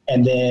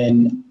 And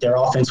then their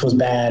offense was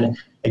bad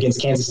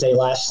against Kansas State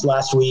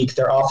last week.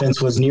 Their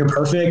offense was near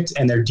perfect,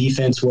 and their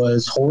defense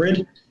was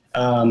horrid.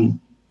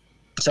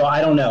 So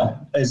I don't know.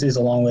 This is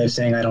a long way of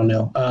saying I don't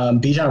know.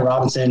 Bijan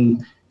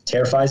Robinson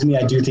terrifies me.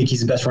 I do think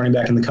he's the best running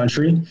back in the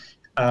country.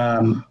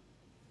 I'm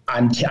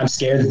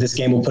scared that this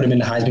game will put him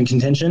into Heisman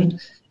contention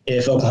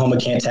if Oklahoma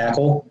can't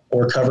tackle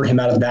or cover him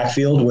out of the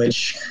backfield,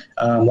 which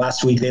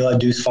last week they let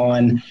Deuce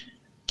Vaughn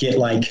get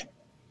like,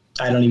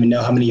 I don't even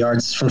know how many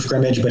yards from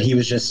scrimmage, but he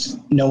was just,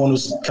 no one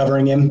was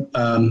covering him.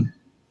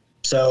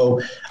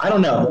 So I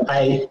don't know.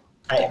 I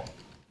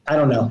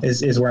don't know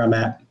is where I'm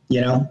at. You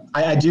know,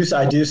 I do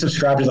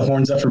subscribe to the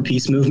Horns Up for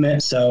Peace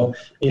movement. So,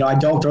 you know, I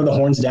don't throw the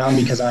horns down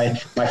because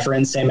my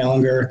friend Sam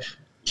Ellinger,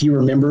 he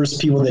remembers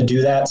people that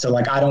do that. So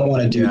like, I don't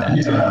want to do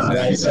that.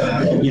 Right?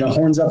 So, you know,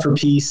 Horns Up for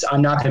Peace.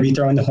 I'm not going to be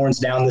throwing the horns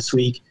down this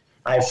week.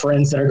 I have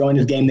friends that are going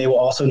to the game. They will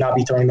also not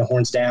be throwing the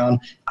horns down.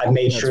 I've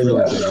made sure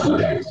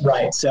that,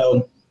 right.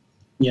 So,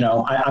 you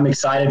know, I'm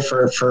excited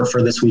for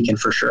this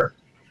weekend for sure.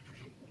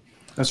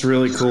 That's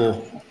really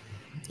cool.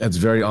 That's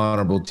very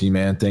honorable,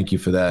 T-Man. Thank you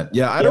for that.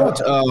 Yeah, I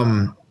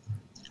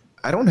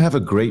don't have a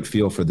great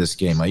feel for this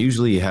game. I'm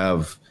usually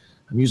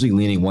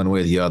leaning one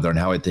way or the other on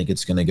how I think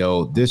it's going to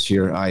go. This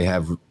year, I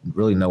have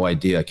really no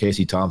idea.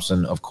 Casey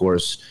Thompson, of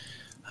course,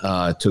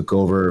 took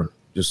over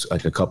just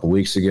like a couple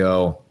weeks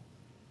ago.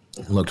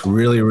 Looked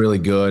really, really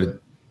good.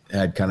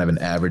 Had kind of an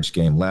average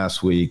game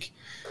last week.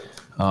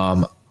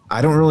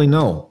 I don't really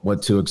know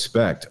what to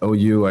expect.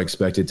 OU, I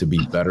expect it to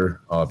be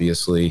better,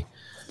 obviously.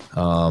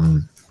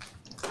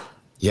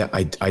 Yeah,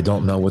 I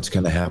don't know what's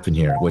going to happen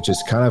here, which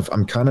is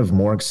I'm kind of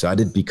more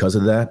excited because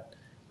of that.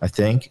 I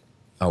think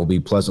I will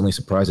be pleasantly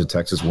surprised if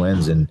Texas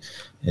wins and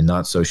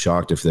not so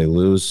shocked if they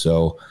lose.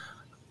 So,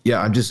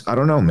 yeah, I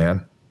don't know,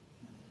 man.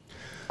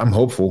 I'm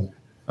hopeful.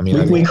 I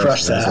mean, we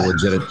crushed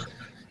that.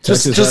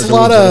 Texas just has a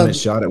lot legitimate of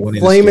shot at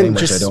winning blaming.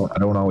 this game, which I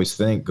don't always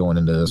think going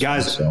into this.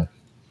 Guys, one,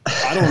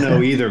 so. I don't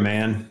know either,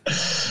 man.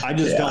 I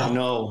just don't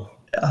know.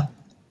 Yeah.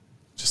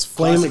 Just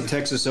flaming. Classic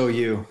Texas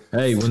OU.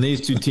 Hey, when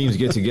these two teams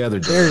get together,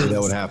 you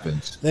know what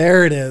happens.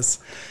 There it is.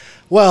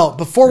 Well,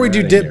 before we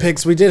do dip here.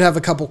 picks, we did have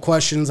a couple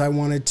questions I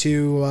wanted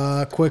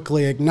to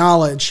quickly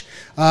acknowledge.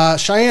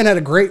 Cheyenne had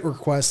a great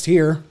request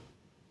here.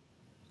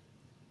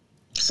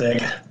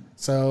 Sick.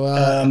 So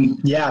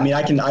yeah, I mean,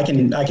 I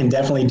can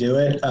definitely do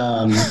it.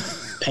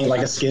 Paint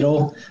like a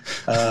Skittle.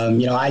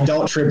 You know, I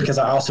don't trip because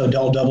I also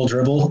don't double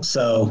dribble.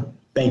 So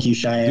thank you,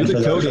 Cheyenne, for the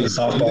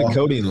softball. Do the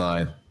codeine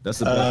line. That's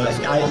the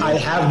best. I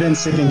have been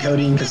sipping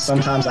codeine because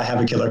sometimes I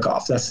have a killer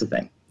cough. That's the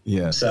thing.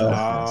 Yeah. So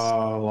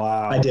oh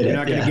wow! I did it. You're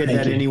not going to Yeah, get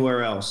that you.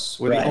 anywhere else.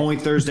 We're the only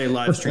Thursday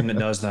live stream that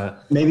does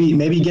that.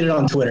 Maybe get it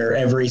on Twitter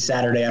every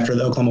Saturday after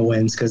the Oklahoma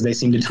wins because they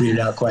seem to tweet it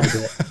out quite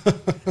a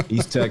bit.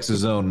 East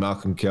Texas own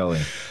Malcolm Kelly.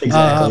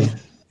 Exactly.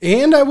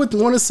 and I would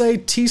want to say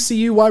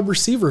TCU wide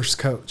receivers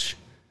coach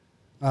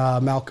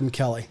Malcolm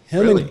Kelly.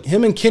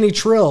 Him and Kenny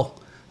Trill.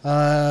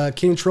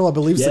 Kenny Trill, I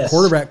believe, is the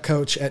quarterback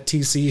coach at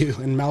TCU,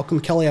 and Malcolm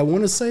Kelly, I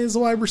want to say, is the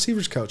wide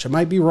receivers coach. I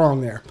might be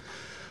wrong there.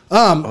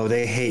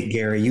 They hate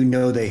Gary. You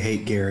know they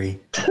hate Gary.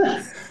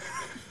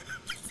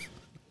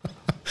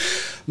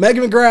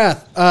 Megan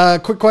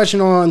McGrath, quick question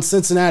on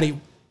Cincinnati.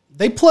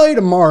 They play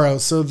tomorrow,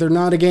 so they're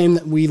not a game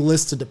that we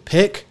listed to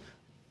pick.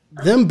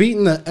 Them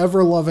beating the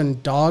ever-loving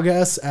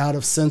dog-ass out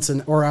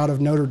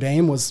of Notre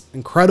Dame was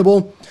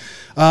incredible.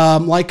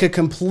 Like a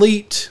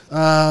complete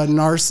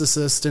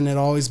narcissist and it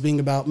always being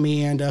about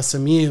me and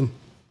SMU.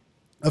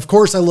 Of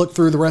course, I look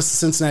through the rest of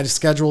Cincinnati's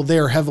schedule. They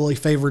are heavily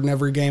favored in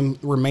every game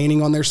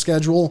remaining on their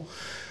schedule.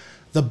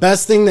 The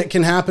best thing that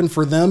can happen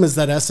for them is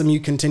that SMU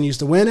continues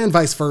to win and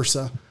vice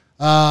versa.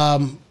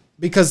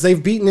 Because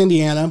they've beaten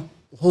Indiana.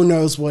 Who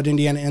knows what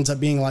Indiana ends up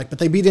being like, but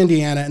they beat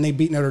Indiana and they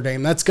beat Notre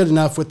Dame. That's good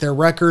enough with their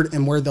record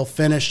and where they'll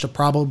finish to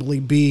probably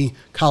be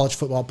college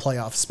football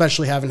playoff,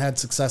 especially having had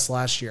success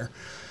last year.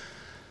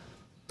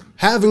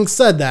 Having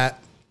said that,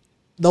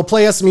 they'll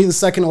play SMU the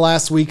second to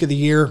last week of the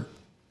year.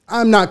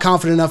 I'm not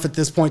confident enough at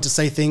this point to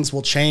say things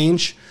will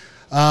change.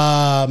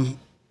 They're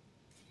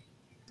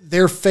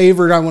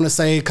favored, I want to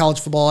say,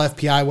 college football,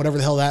 FPI, whatever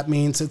the hell that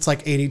means. It's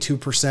like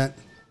 82%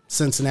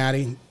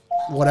 Cincinnati.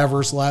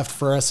 Whatever's left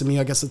for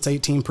SMU, I guess it's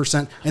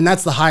 18%. And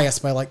that's the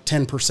highest by like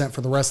 10% for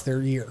the rest of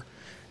their year.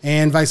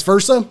 And vice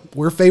versa,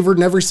 we're favored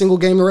in every single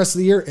game the rest of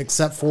the year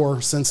except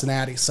for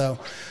Cincinnati. So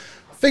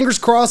fingers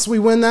crossed we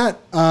win that.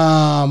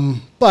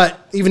 But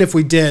even if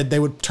we did, they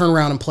would turn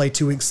around and play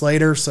 2 weeks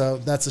later. So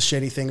that's a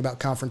shitty thing about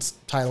conference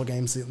title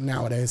games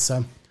nowadays.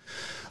 So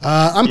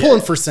I'm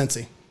pulling for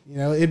Cincy. You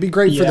know, it'd be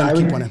great for them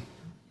to keep winning.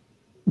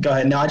 Go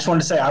ahead. No, I just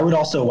wanted to say I would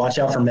also watch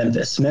out for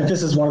Memphis.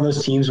 Memphis is one of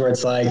those teams where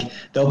it's like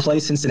they'll play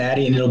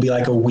Cincinnati and it'll be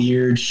like a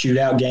weird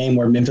shootout game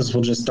where Memphis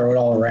will just throw it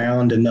all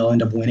around and they'll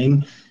end up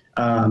winning.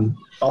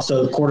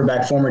 Also,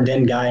 quarterback, former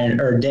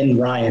Denton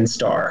Ryan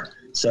star.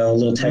 So a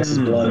little Texas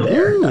blood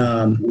there.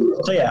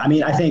 So, yeah, I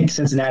mean, I think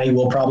Cincinnati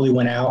will probably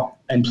win out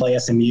and play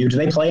SMU. Do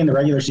they play in the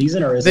regular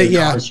season or is it a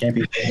conference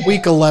championship?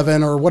 Week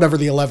 11 or whatever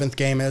the 11th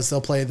game is,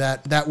 they'll play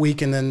that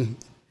week and then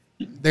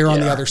they're on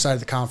the other side of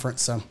the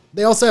conference. So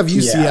they also have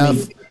UCF. Yeah, I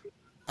mean,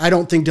 I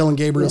don't think Dylan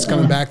Gabriel's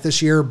coming back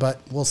this year, but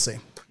we'll see.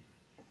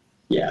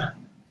 Yeah.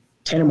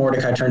 Tanner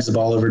Mordecai turns the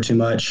ball over too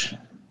much.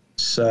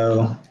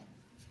 So.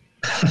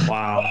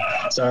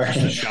 Wow. Sorry.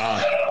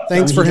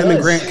 Thanks for him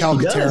and Grant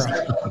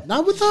Calcaterra.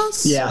 Not with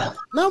us? Yeah.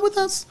 Not with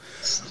us?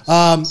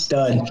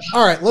 Stud.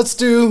 All right, let's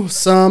do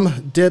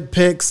some dip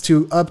picks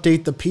to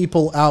update the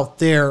people out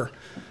there.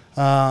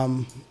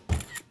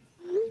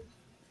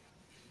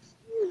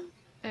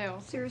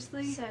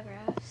 Seriously? So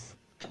gross.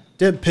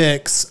 Dip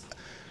picks.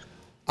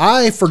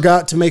 I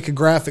forgot to make a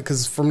graphic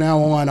because from now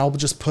on I'll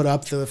just put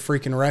up the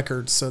freaking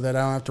records so that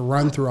I don't have to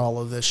run through all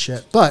of this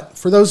shit. But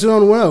for those who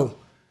don't know,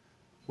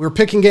 we're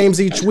picking games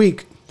each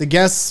week. The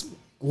guests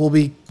will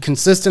be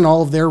consistent.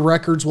 All of their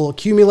records will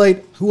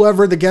accumulate.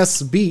 Whoever the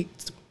guests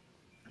beat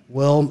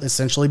will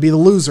essentially be the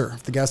loser.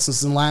 If the guest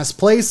is in last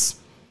place,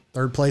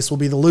 third place will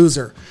be the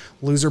loser.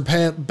 Loser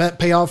bet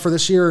payoff for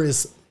this year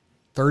is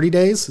 30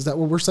 days. Is that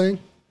what we're saying?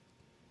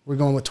 We're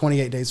going with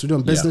 28 days. We're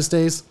doing business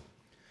days.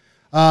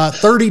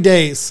 30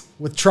 days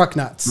with truck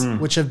nuts,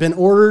 which have been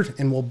ordered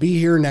and will be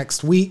here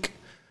next week.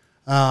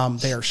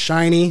 They are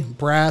shiny,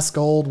 brass,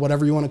 gold,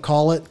 whatever you want to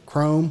call it,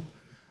 chrome.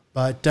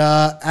 But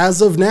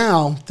as of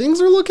now,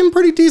 things are looking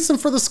pretty decent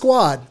for the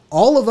squad.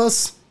 All of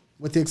us,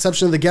 with the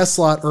exception of the guest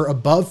slot, are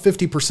above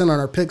 50% on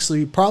our picks, so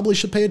you probably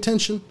should pay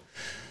attention.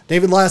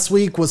 David last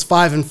week was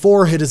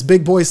 5-4, hit his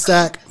big boy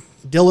stack.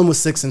 Dylan was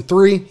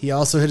 6-3. He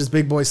also hit his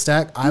big boy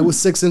stack. I was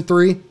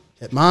 6-3.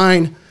 Hit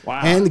mine.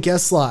 Wow. And the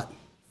guest slot,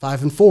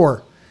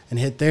 5-4, and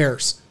hit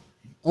theirs.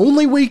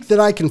 Only week that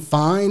I can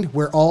find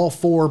where all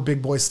 4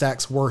 big boy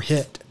stacks were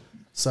hit.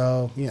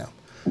 So,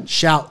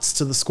 shouts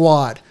to the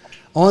squad.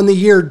 On the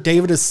year,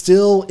 David is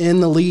still in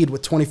the lead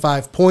with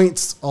 25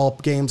 points. All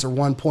games are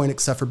 1 point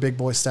except for big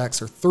boy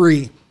stacks are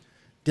 3.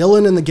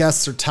 Dylan and the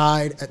guests are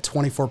tied at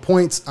 24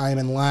 points. I am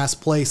in last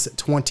place at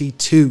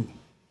 22.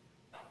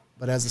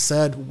 But as I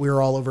said,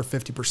 we're all over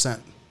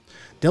 50%.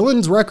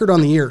 Dylan's record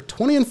on the year,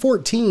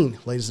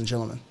 20-14, ladies and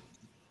gentlemen.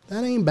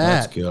 That ain't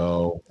bad. Let's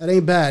go. That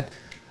ain't bad.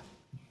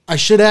 I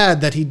should add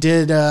that he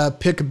did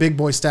pick a big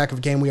boy stack of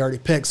a game we already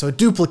picked, so it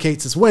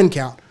duplicates his win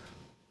count.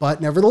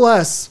 But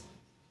nevertheless,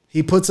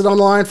 he puts it on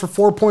the line for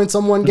 4 points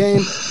on one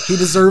game. He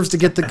deserves to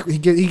get he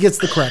gets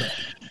the credit.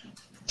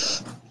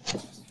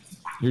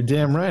 You're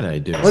damn right I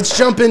do. Let's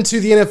jump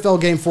into the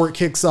NFL game before it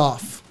kicks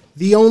off.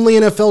 The only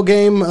NFL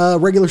game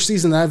regular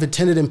season that I've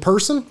attended in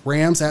person,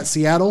 Rams at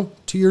Seattle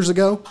 2 years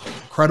ago.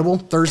 Incredible.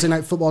 Thursday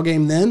night football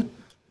game then.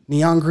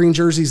 Neon green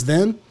jerseys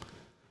then.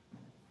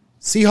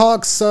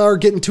 Seahawks are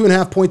getting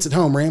 2.5 points at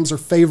home. Rams are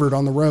favored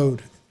on the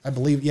road. I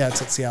believe,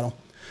 it's at Seattle.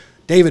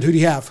 David, who do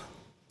you have?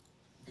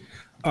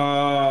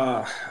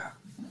 I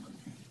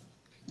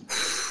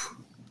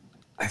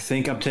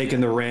think I'm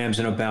taking the Rams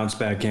in a bounce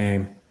back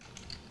game.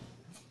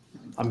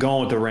 I'm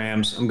going with the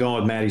Rams. I'm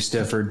going with Matty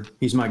Stafford.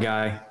 He's my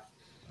guy.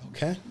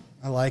 Okay,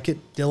 I like it.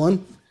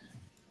 Dylan?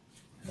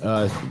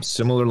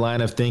 Similar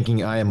line of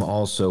thinking. I am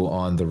also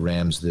on the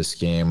Rams this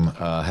game.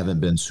 Haven't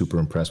been super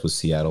impressed with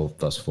Seattle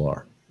thus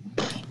far.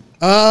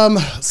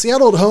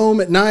 Seattle at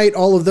home at night,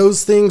 all of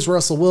those things.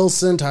 Russell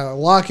Wilson, Tyler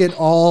Lockett,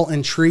 all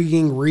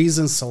intriguing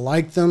reasons to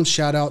like them.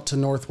 Shout out to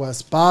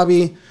Northwest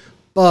Bobby.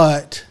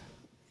 But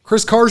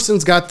Chris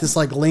Carson's got this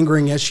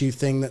lingering issue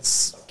thing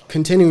that's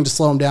continuing to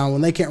slow him down.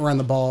 When they can't run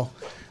the ball,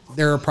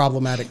 they're a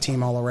problematic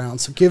team all around.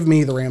 So give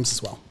me the Rams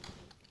as well.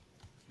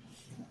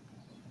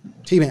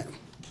 T-Man.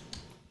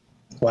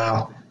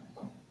 Wow.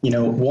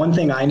 One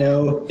thing I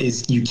know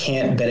is you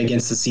can't bet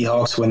against the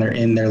Seahawks when they're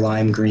in their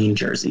lime green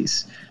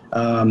jerseys.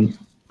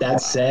 That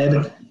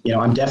said,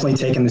 I'm definitely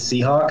taking the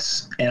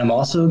Seahawks, and I'm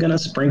also going to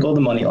sprinkle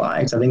the money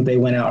lines. I think they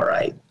went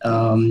outright.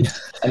 I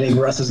think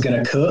Russ is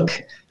going to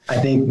cook. I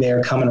think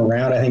they're coming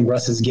around. I think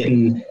Russ is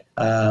getting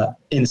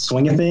in the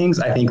swing of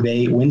things. I think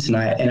they win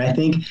tonight. And I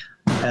think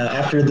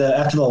after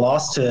the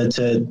loss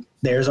to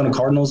the Arizona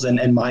Cardinals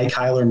and my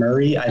Kyler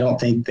Murray, I don't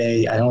think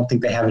they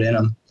have it in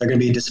them. They're going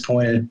to be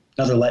disappointed.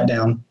 Another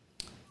letdown.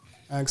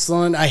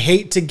 Excellent. I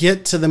hate to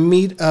get to the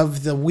meat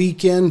of the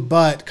weekend,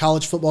 but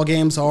college football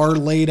games are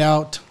laid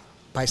out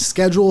by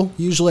schedule.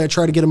 Usually I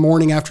try to get a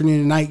morning, afternoon,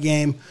 and night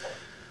game.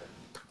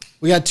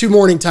 We got 2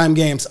 morning time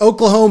games.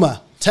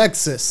 Oklahoma,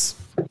 Texas,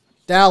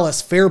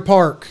 Dallas, Fair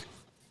Park.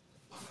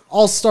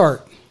 I'll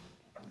start.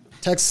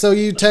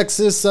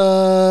 Texas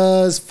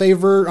is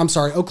favored. I'm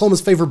sorry,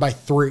 Oklahoma's favored by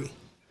 3.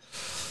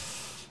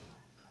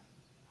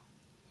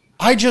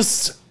 I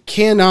just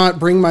cannot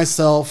bring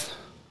myself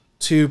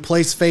to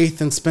place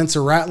faith in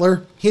Spencer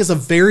Rattler. He is a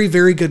very,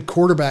 very good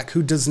quarterback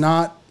who does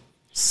not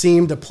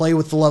seem to play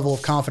with the level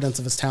of confidence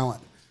of his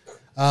talent.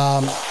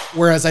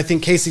 Whereas I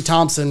think Casey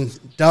Thompson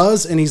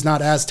does, and he's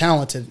not as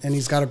talented, and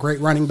he's got a great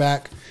running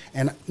back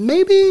and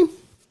maybe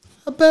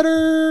a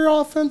better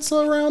offense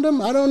around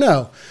him. I don't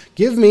know.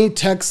 Give me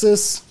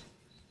Texas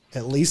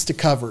at least to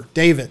cover.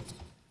 David.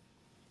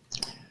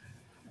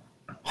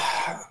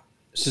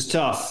 This is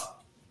tough,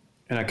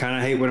 and I kind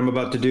of hate what I'm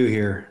about to do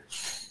here.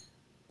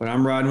 But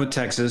I'm riding with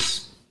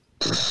Texas.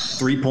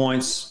 3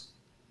 points.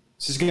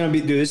 This is gonna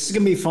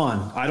be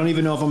fun. I don't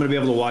even know if I'm gonna be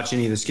able to watch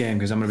any of this game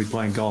because I'm gonna be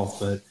playing golf.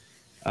 But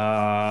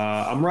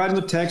I'm riding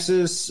with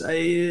Texas.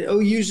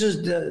 OU's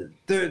just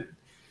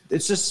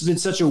it's just been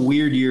such a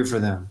weird year for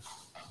them.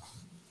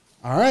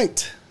 All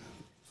right,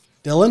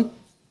 Dylan.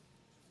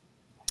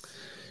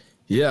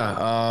 Yeah,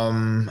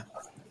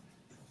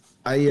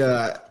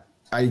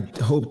 I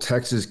hope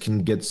Texas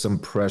can get some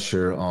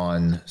pressure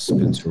on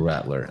Spencer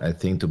Rattler. I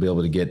think they'll be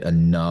able to get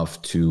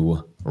enough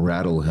to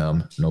rattle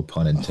him, no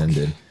pun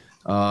intended.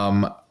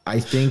 I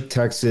think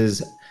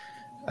Texas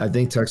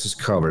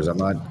covers. I'm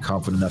not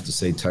confident enough to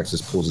say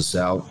Texas pulls us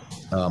out.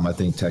 I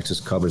think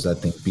Texas covers. I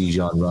think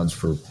Bijan runs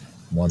for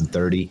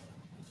 130.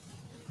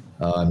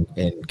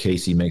 And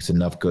Casey makes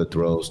enough good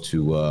throws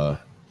to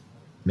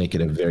make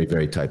it a very,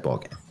 very tight ball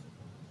game.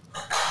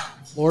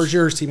 Floor's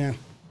yours, T-Man.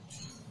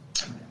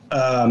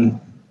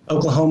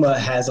 Oklahoma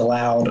has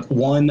allowed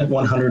one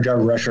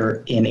 100-yard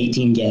rusher in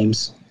 18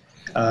 games.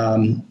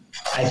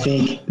 I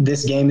think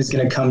this game is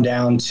going to come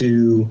down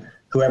to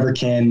whoever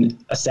can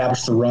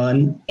establish the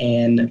run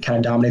and kind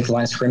of dominate the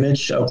line of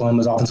scrimmage.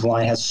 Oklahoma's offensive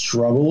line has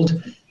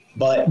struggled,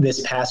 but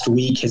this past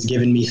week has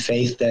given me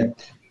faith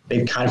that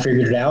they've kind of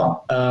figured it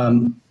out.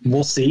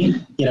 We'll see.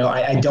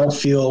 I don't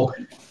feel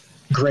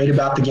great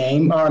about the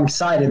game. I'm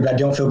excited, but I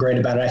don't feel great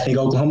about it. I think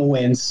Oklahoma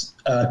wins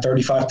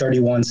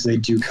 35-31, so they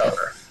do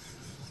cover.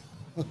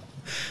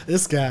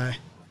 This guy.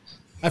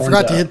 I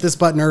forgot to hit this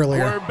button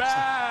earlier.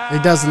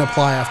 It doesn't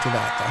apply after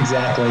that, though.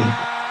 Exactly.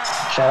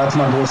 Shout out to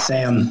my boy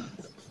Sam.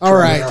 All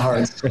right.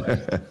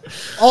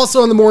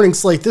 Also on the morning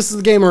slate, this is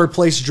the game I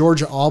replaced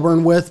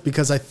Georgia-Auburn with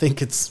because I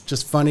think it's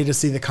just funny to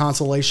see the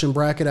consolation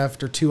bracket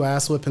after 2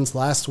 ass whippings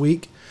last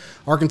week.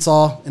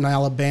 Arkansas and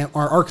Alabama,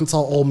 or Arkansas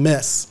Ole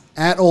Miss.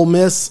 At Ole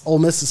Miss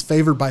is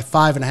favored by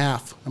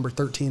 5.5. Number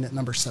 13 at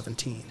number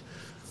 17.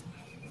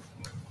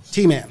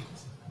 T-Man.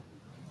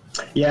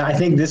 Yeah, I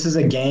think this is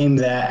a game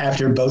that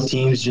after both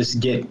teams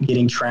just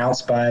getting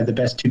trounced by the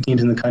best 2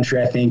 teams in the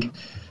country, I think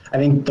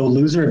the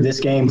loser of this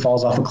game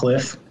falls off a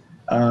cliff,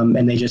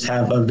 and they just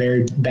have a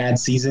very bad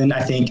season.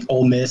 I think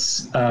Ole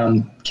Miss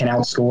can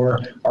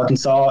outscore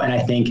Arkansas, and I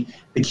think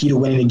the key to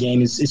winning the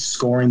game is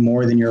scoring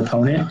more than your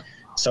opponent.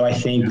 So I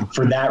think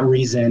for that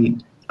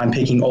reason, I'm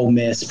picking Ole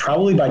Miss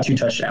probably by 2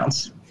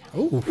 touchdowns.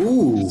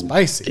 Ooh,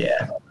 spicy.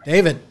 Yeah.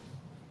 David.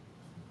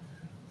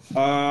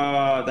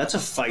 That's a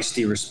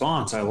feisty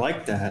response. I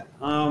like that.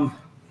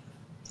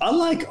 I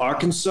like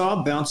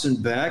Arkansas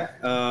bouncing back.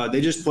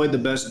 They just played the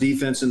best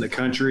defense in the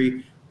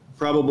country,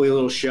 probably a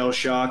little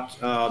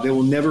shell-shocked. They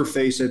will never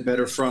face a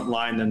better front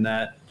line than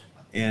that.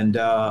 And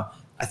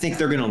I think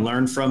they're going to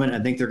learn from it. I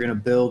think they're going to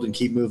build and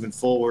keep moving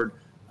forward.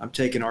 I'm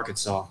taking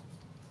Arkansas.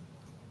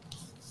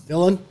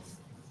 Dylan?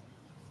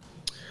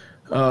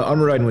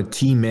 I'm riding with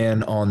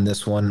T-Man on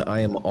this one. I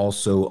am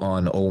also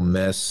on Ole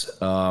Miss.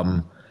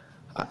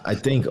 I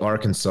think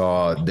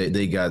Arkansas,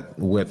 they got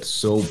whipped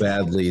so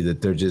badly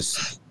that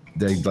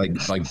they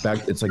like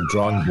back. It's like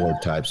drawing board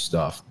type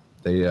stuff.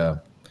 They, I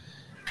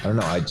don't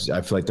know. I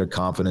feel like their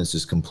confidence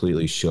is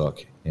completely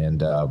shook.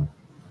 And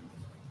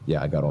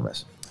yeah, I got Ole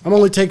Miss. I'm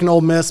only taking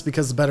Ole Miss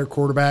because the better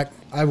quarterback.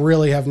 I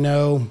really have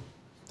no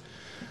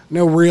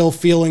real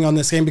feeling on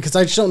this game because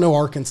I just don't know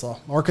Arkansas.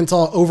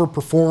 Arkansas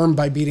overperformed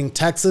by beating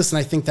Texas, and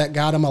I think that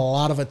got them a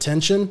lot of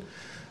attention.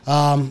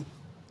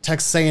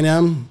 Texas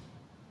A&M,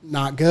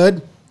 not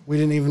good. I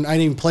didn't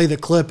even play the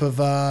clip of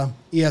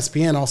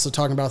ESPN also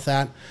talking about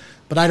that.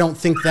 But I don't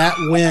think that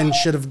win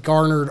should have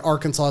garnered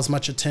Arkansas as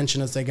much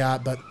attention as they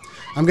got. But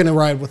I'm going to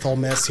ride with Ole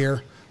Miss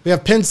here. We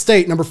have Penn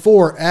State, number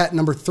 4, at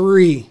number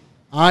 3,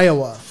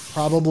 Iowa.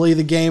 Probably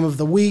the game of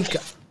the week,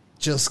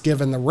 just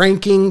given the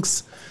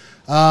rankings.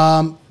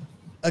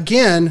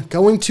 Again,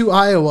 going to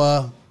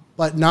Iowa,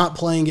 but not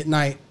playing at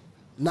night.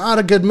 Not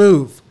a good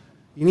move.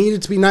 You need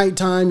it to be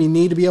nighttime. You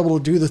need to be able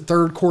to do the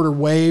third quarter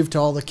wave to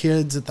all the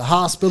kids at the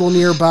hospital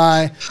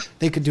nearby.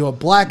 They could do a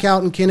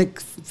blackout in Kinnick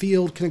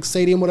Field, Kinnick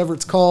Stadium, whatever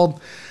it's called.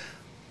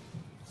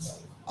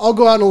 I'll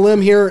go out on a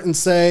limb here and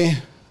say,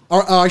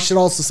 or I should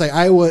also say,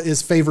 Iowa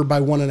is favored by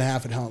 1.5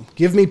 at home.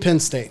 Give me Penn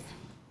State.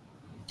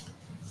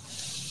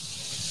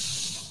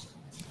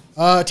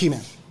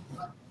 T-Man.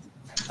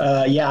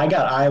 Yeah, I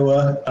got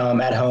Iowa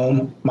at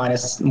home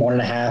minus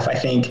 1.5.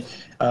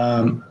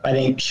 I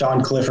think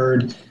Sean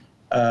Clifford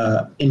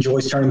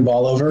enjoys turning the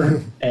ball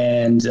over,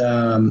 and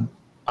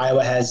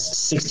Iowa has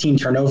 16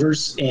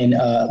 turnovers in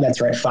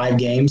 5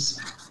 games,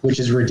 which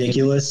is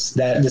ridiculous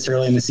that this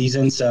early in the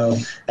season. So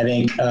I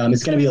think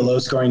it's going to be a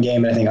low-scoring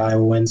game, and I think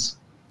Iowa wins.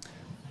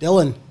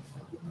 Dylan.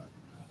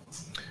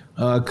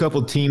 A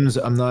couple teams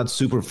I'm not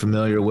super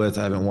familiar with.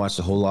 I haven't watched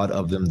a whole lot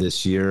of them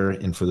this year,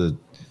 and for the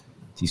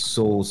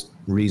sole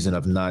reason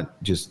of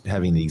not just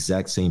having the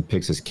exact same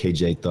picks as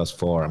KJ thus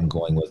far, I'm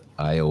going with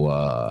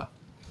Iowa.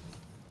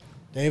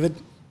 David?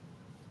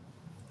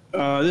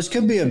 This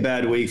could be a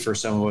bad week for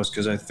some of us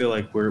because I feel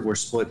like we're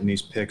splitting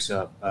these picks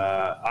up.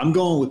 I'm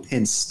going with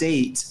Penn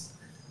State.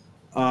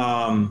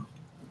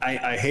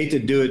 I hate to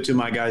do it to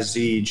my guy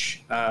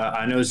Zeege.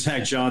 I know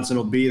Zach Johnson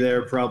will be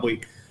there,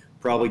 probably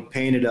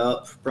painted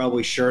up,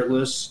 probably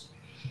shirtless,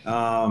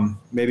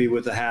 maybe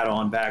with a hat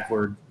on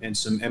backward and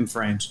some M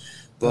frames.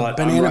 But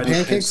banana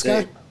pancakes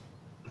guy?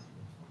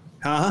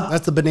 Huh?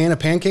 That's the banana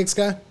pancakes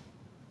guy?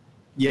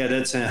 Yeah,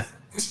 that's him.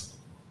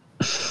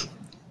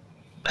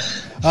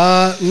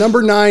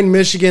 Number 9,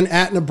 Michigan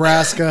at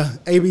Nebraska,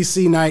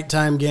 ABC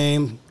nighttime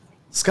game.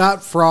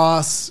 Scott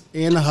Frost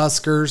and the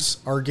Huskers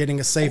are getting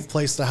a safe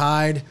place to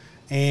hide,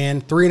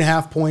 and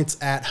 3.5 points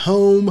at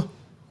home.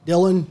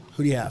 Dylan,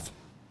 who do you have?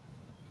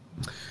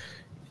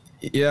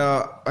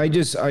 Yeah,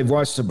 I've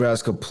watched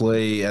Nebraska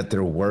play at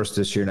their worst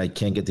this year, and I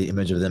can't get the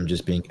image of them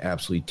just being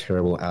absolutely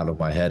terrible out of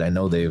my head. I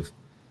know they've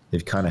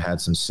kind of had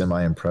some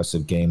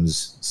semi-impressive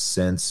games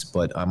since,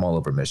 but I'm all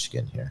over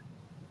Michigan here.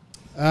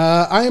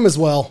 I am as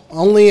well,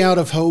 only out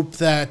of hope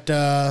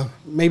that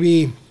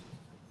maybe,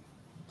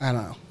 I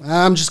don't know.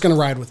 I'm just going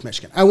to ride with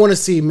Michigan. I want to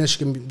see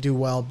Michigan do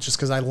well just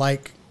because I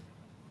like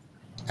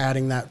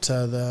adding that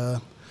to the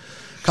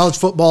college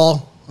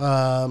football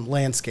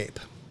landscape.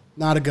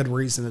 Not a good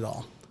reason at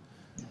all.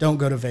 Don't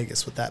go to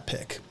Vegas with that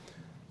pick.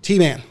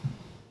 T-Man.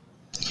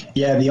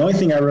 Yeah, the only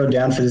thing I wrote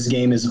down for this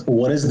game is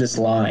what is this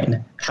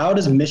line? How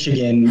does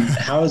Michigan?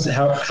 How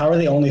are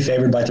they only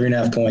favored by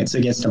 3.5 points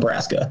against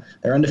Nebraska?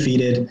 They're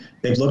undefeated.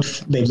 They've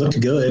looked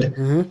good.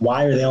 Mm-hmm.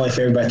 Why are they only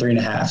favored by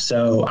 3.5?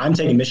 So I'm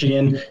taking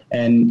Michigan,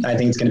 and I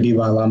think it's going to be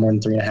by a lot more than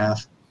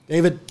 3.5.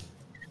 David.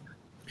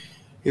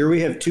 Here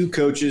we have two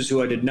coaches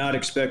who I did not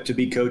expect to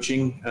be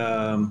coaching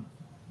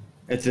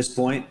at this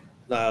point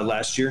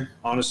last year,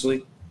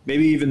 honestly.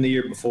 Maybe even the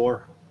year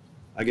before.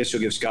 I guess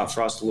you'll give Scott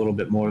Frost a little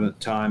bit more than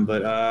time.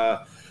 But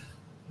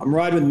I'm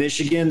riding with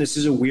Michigan. This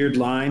is a weird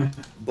line.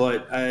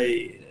 But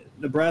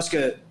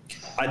Nebraska,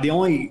 the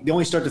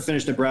only start to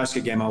finish Nebraska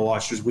game I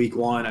watched was week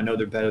 1. I know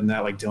they're better than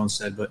that, like Dylan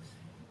said. But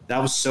that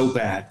was so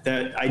bad.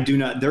 That I do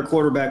not – their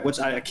quarterback,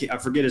 I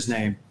forget his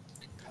name.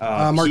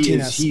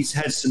 Martinez. He's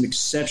had some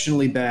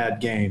exceptionally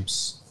bad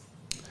games.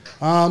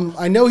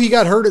 I know he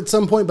got hurt at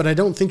some point, but I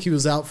don't think he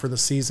was out for the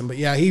season. But,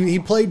 yeah, he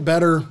played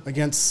better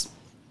against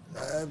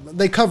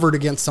they covered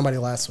against somebody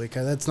last week.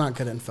 That's not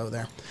good info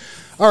there.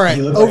 All right,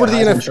 over to the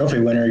NFL trophy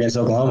winner against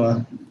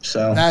Oklahoma.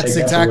 So that's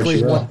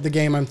exactly what the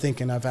game I'm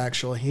thinking of,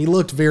 actually. He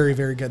looked very,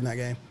 very good in that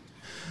game.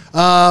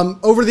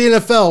 Over to the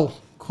NFL,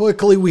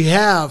 quickly, we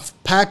have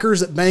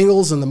Packers at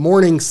Bengals in the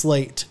morning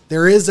slate.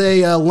 There is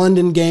a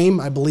London game.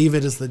 I believe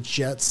it is the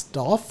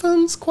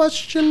Jets-Dolphins, ?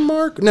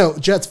 No,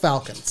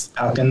 Jets-Falcons.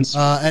 Falcons.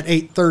 At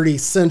 8:30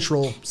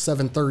 Central,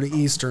 7:30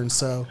 Eastern.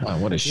 So,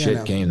 what a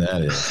shit game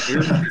that is.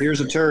 Here's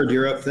a turd.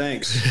 You're up.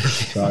 Thanks.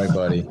 Sorry,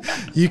 buddy.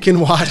 You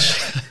can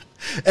watch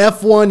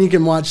F1, you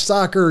can watch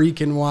soccer, you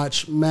can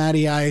watch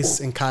Matty Ice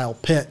and Kyle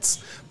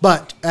Pitts.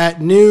 But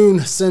at noon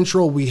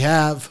Central, we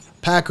have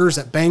Packers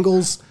at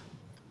Bengals.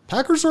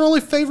 Packers are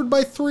only favored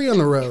by 3 on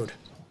the road.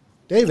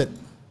 David.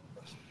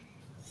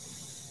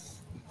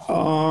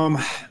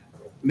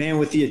 Man,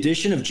 with the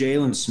addition of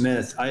Jalen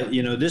Smith,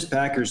 this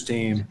Packers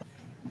team,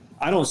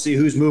 I don't see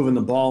who's moving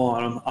the ball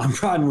on them. I'm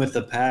riding with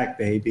the pack,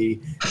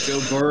 baby.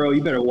 Joe Burrow,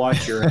 you better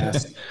watch your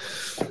ass.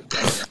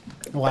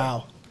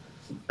 Wow.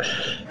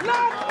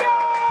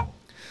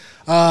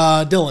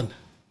 Dylan.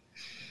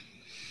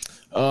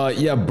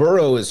 Yeah,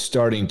 Burrow is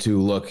starting to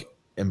look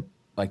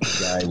like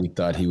the guy we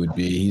thought he would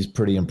be. He's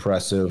pretty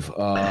impressive.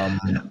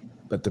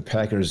 But the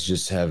Packers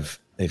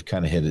they've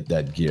kind of hit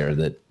that gear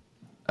that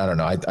I don't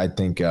know. I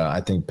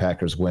think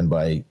Packers win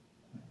by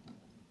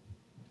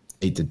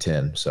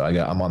 8-10. So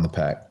I'm on the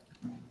Pack.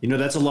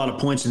 That's a lot of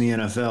points in the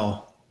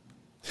NFL.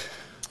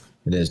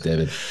 It is,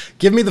 David.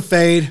 Give me the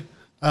fade.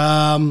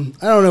 I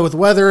don't know what the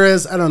weather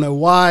is. I don't know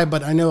why,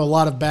 but I know a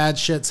lot of bad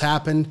shit's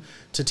happened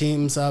to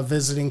teams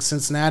visiting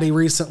Cincinnati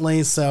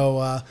recently.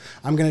 So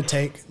I'm going to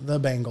take the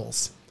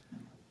Bengals.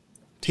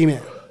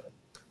 T-Man.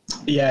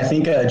 Yeah, I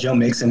think Joe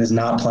Mixon is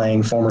not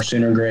playing, former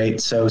Sooner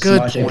great. So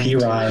Samaje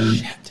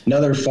Perine,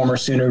 another former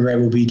Sooner great,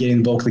 will be getting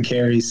the bulk of the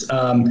carries.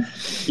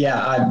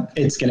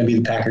 It's going to be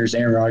the Packers.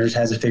 Aaron Rodgers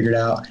has it figured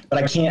out,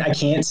 but I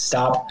can't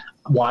stop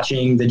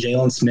watching the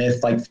Jalen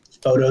Smith like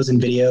photos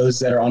and videos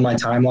that are on my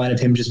timeline of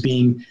him just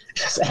being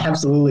just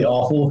absolutely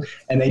awful,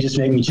 and they just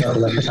make me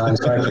chuckle every time.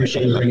 So I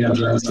appreciate you bringing up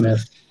Jalen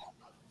Smith.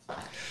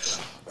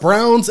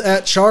 Browns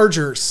at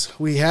Chargers.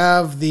 We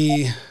have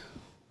the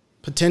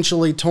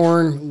potentially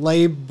torn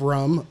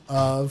labrum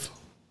of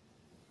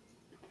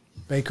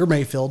Baker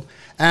Mayfield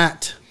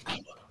at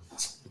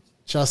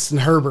Justin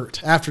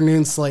Herbert.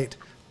 Afternoon slate.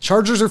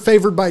 Chargers are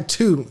favored by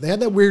 2. They had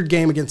that weird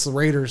game against the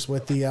Raiders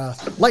with the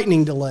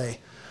lightning delay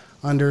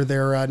under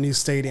their new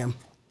stadium.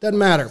 Doesn't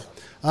matter.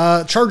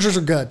 Chargers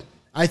are good.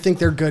 I think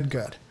they're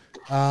good.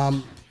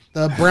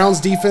 The Browns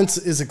defense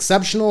is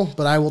exceptional,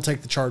 but I will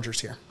take the Chargers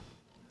here.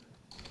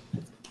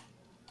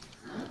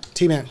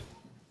 T-Man.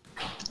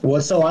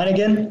 What's the line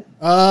again?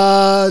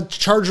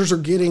 Chargers are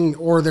getting,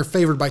 or they're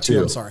favored by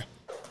 2. I'm sorry.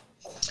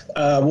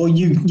 Well,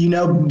 you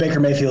know Baker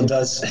Mayfield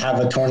does have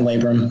a torn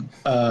labrum,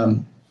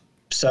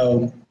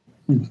 so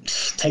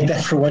take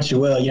that for what you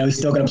will. You know, he's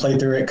still going to play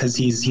through it because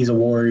he's a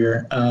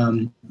warrior.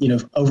 You know,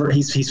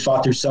 he's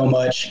fought through so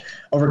much,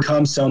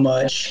 overcome so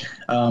much.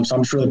 So I'm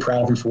just really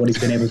proud of him for what he's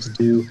been able to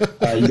do.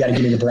 You got to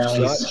give me the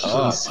Brownies.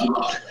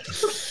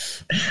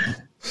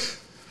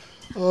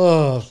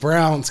 Oh,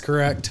 Browns,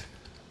 correct.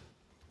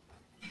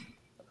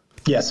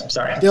 Yes,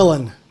 sorry.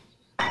 Dylan.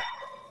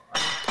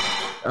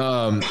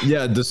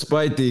 Yeah,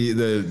 despite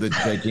the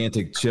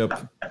gigantic chip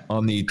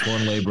on the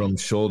torn labrum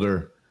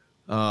shoulder,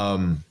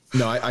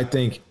 no, I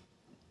think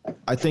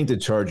the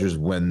Chargers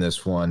win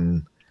this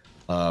one.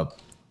 I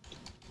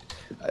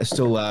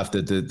still laugh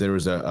that there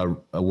was a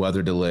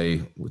weather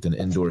delay with an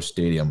indoor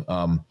stadium.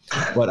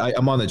 But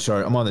I'm on the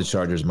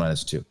Chargers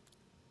 -2.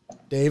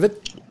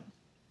 David.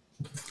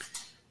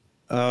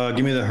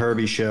 Give me the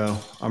Herbie show.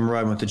 I'm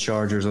riding with the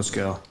Chargers. Let's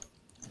go.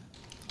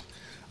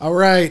 All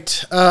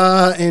right.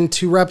 And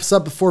to wrap us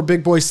up before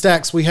Big Boy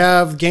Stacks, we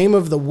have game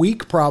of the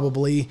week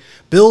probably.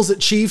 Bills at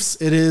Chiefs.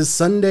 It is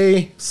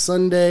Sunday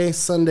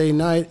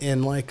night,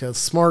 and like a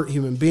smart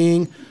human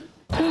being.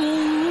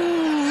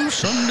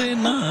 Sunday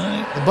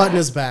night. The button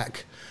is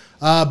back.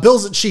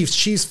 Bills at Chiefs.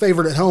 Chiefs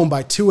favored at home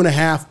by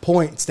 2.5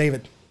 points.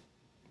 David.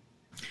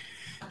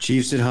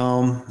 Chiefs at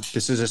home.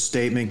 This is a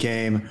statement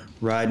game.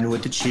 Riding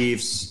with the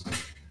Chiefs.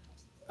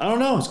 I don't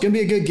know. It's going to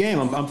be a good game.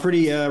 I'm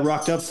pretty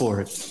rocked up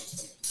for it.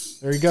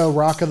 There you go.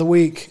 Rock of the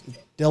week.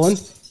 Dylan?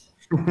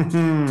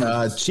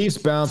 Chiefs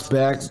bounce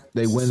back.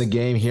 They win the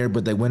game here,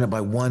 but they win it by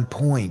 1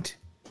 point.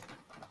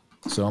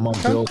 So I'm on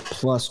Bills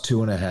plus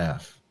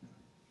 2.5.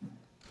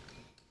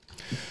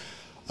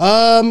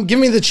 Give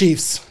me the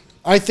Chiefs.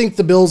 I think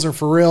the Bills are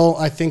for real.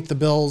 I think the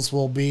Bills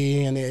will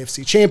be in the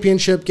AFC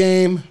Championship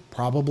game,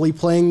 probably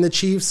playing the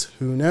Chiefs.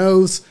 Who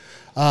knows?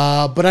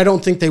 But I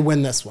don't think they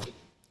win this one.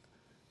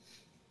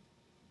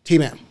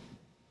 T-Man.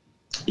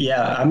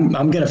 Yeah, I'm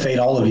going to fade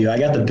all of you. I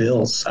got the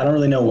Bills. I don't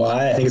really know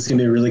why. I think it's going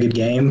to be a really good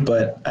game,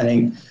 but I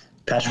think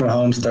Patrick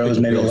Mahomes throws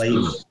maybe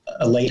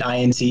a late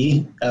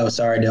INT. Oh,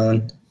 sorry,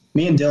 Dylan.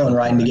 Me and Dylan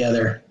riding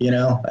together, you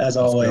know, as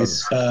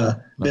always. Bills.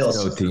 Let's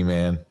go,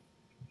 T-Man.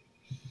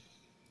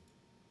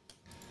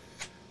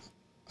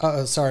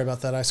 Sorry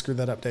about that. I screwed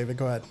that up, David.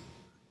 Go ahead.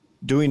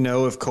 Do we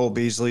know if Cole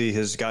Beasley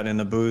has gotten in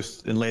the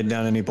booth and laid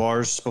down any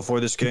bars before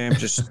this game?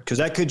 Just because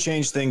that could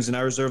change things, and I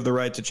reserve the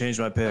right to change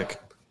my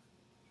pick.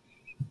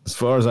 As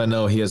far as I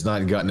know, he has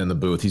not gotten in the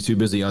booth. He's too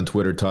busy on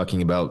Twitter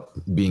talking about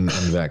being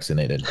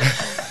unvaccinated.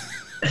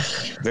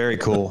 Very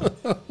cool.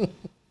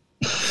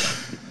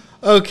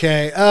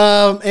 Okay.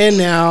 And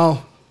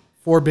now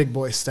for Big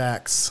Boy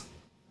Stacks.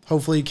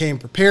 Hopefully you came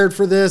prepared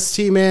for this.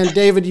 T-Man,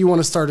 David, you want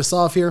to start us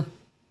off here?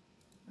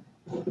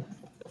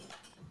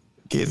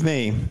 Give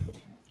me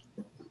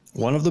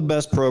one of the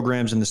best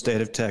programs in the state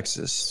of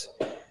Texas,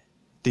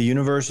 the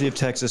University of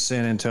Texas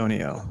San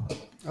Antonio.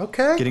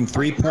 Okay. Getting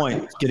 3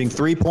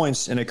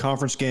 points in a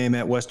conference game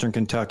at Western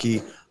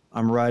Kentucky.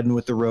 I'm riding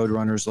with the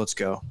Roadrunners. Let's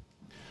go.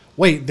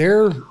 Wait,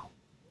 they're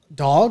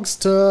dogs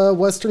to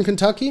Western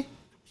Kentucky?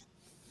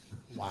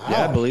 Wow.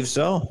 Yeah, I believe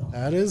so.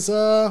 That is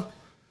a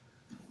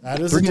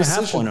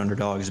 3.5 point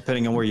underdogs,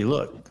 depending on where you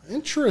look.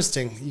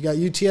 Interesting. You got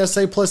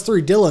UTSA plus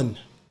 3. Dylan.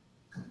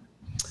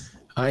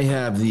 I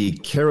have the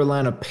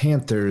Carolina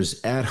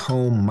Panthers at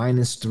home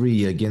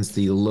 -3 against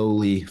the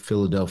lowly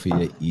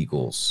Philadelphia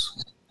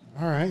Eagles.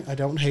 All right. I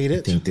don't hate it.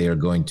 I think they are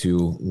going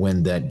to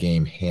win that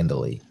game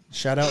handily.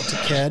 Shout out to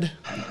Ked.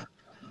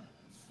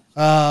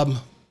 All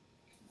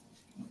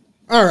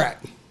right.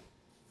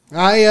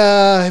 I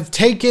have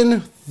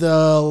taken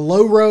the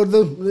low road.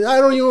 I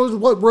don't even know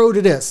what road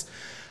it is.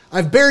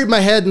 I've buried my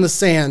head in the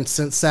sand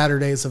since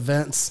Saturday's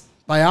events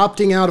by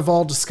opting out of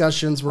all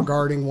discussions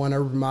regarding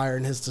Urban Meyer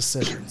and his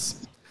decisions.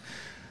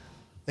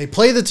 They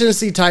play the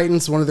Tennessee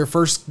Titans, one of their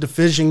first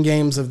division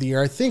games of the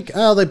year. I think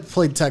they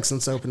played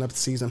Texans to open up the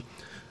season.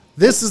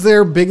 This is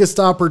their biggest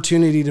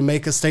opportunity to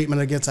make a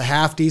statement against a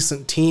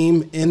half-decent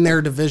team in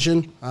their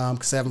division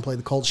because they haven't played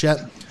the Colts yet.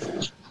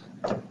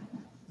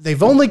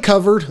 They've only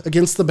covered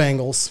against the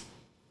Bengals.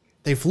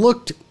 They've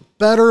looked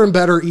better and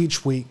better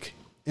each week,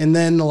 and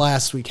then the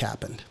last week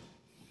happened.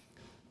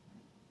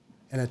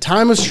 In a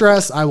time of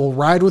stress, I will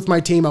ride with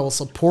my team. I will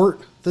support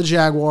the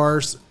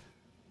Jaguars.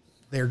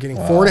 They're getting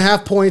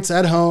 4.5 points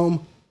at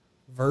home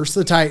versus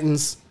the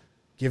Titans.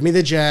 Give me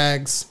the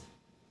Jags.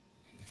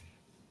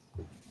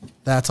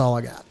 That's all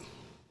I got.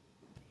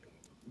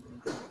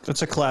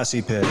 That's a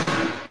classy pick.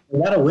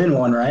 You got to win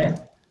one, right?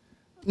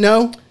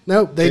 No.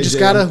 They just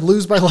got to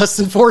lose by less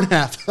than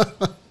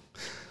 4.5.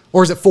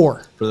 Or is it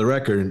 4? For the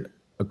record,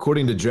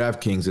 according to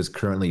DraftKings, it's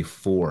currently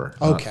 4,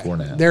 Okay. not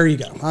 4.5. There you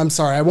go. I'm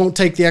sorry. I won't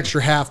take the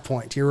extra half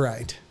point. You're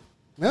right.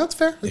 No, it's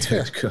fair. It's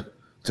fair.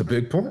 It's a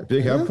big point.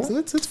 Big half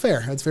point. It's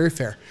fair. That's very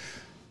fair.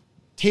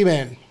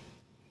 T-Man.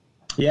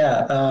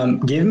 Yeah,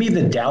 give me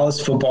the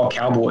Dallas Football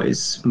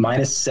Cowboys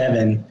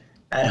 -7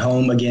 at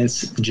home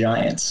against the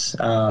Giants.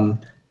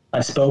 I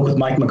spoke with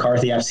Mike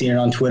McCarthy. I've seen it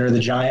on Twitter.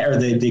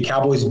 The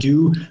Cowboys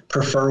do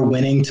prefer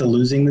winning to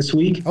losing this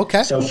week.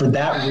 Okay. So for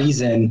that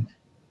reason,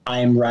 I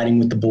am riding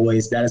with the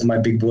boys. That is my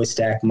big boy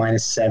stack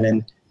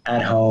 -7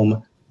 at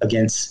home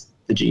against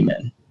the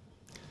G-Men.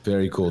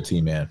 Very cool,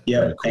 T-Man.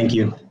 Yeah, cool. thank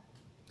you.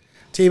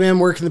 T-Man,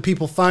 where can the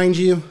people find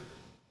you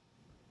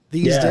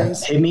these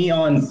days? Hit me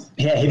on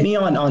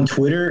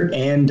Twitter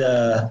and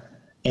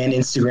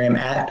Instagram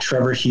at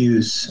Trevor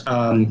Hughes.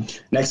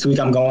 Next week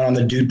I'm going on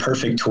the Dude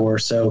Perfect tour,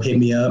 so hit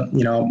me up.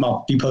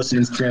 I'll be posting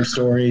Instagram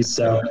stories,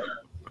 so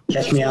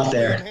catch me out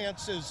there.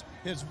 Enhances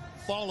his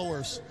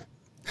followers.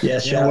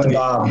 Yes, shout out to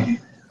Bob.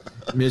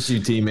 Miss you,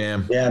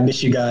 T-Man. Yeah,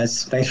 miss you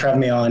guys. Thanks for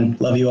having me on.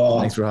 Love you all.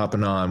 Thanks for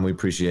hopping on. We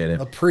appreciate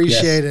it.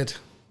 Appreciate it.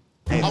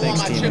 Hey, I want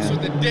thanks, my T-Man. chips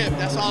with the dip.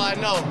 That's all I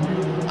know.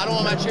 I don't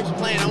want my chips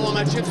plain. I want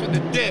my chips with the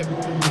dip.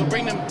 So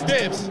bring them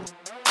dips.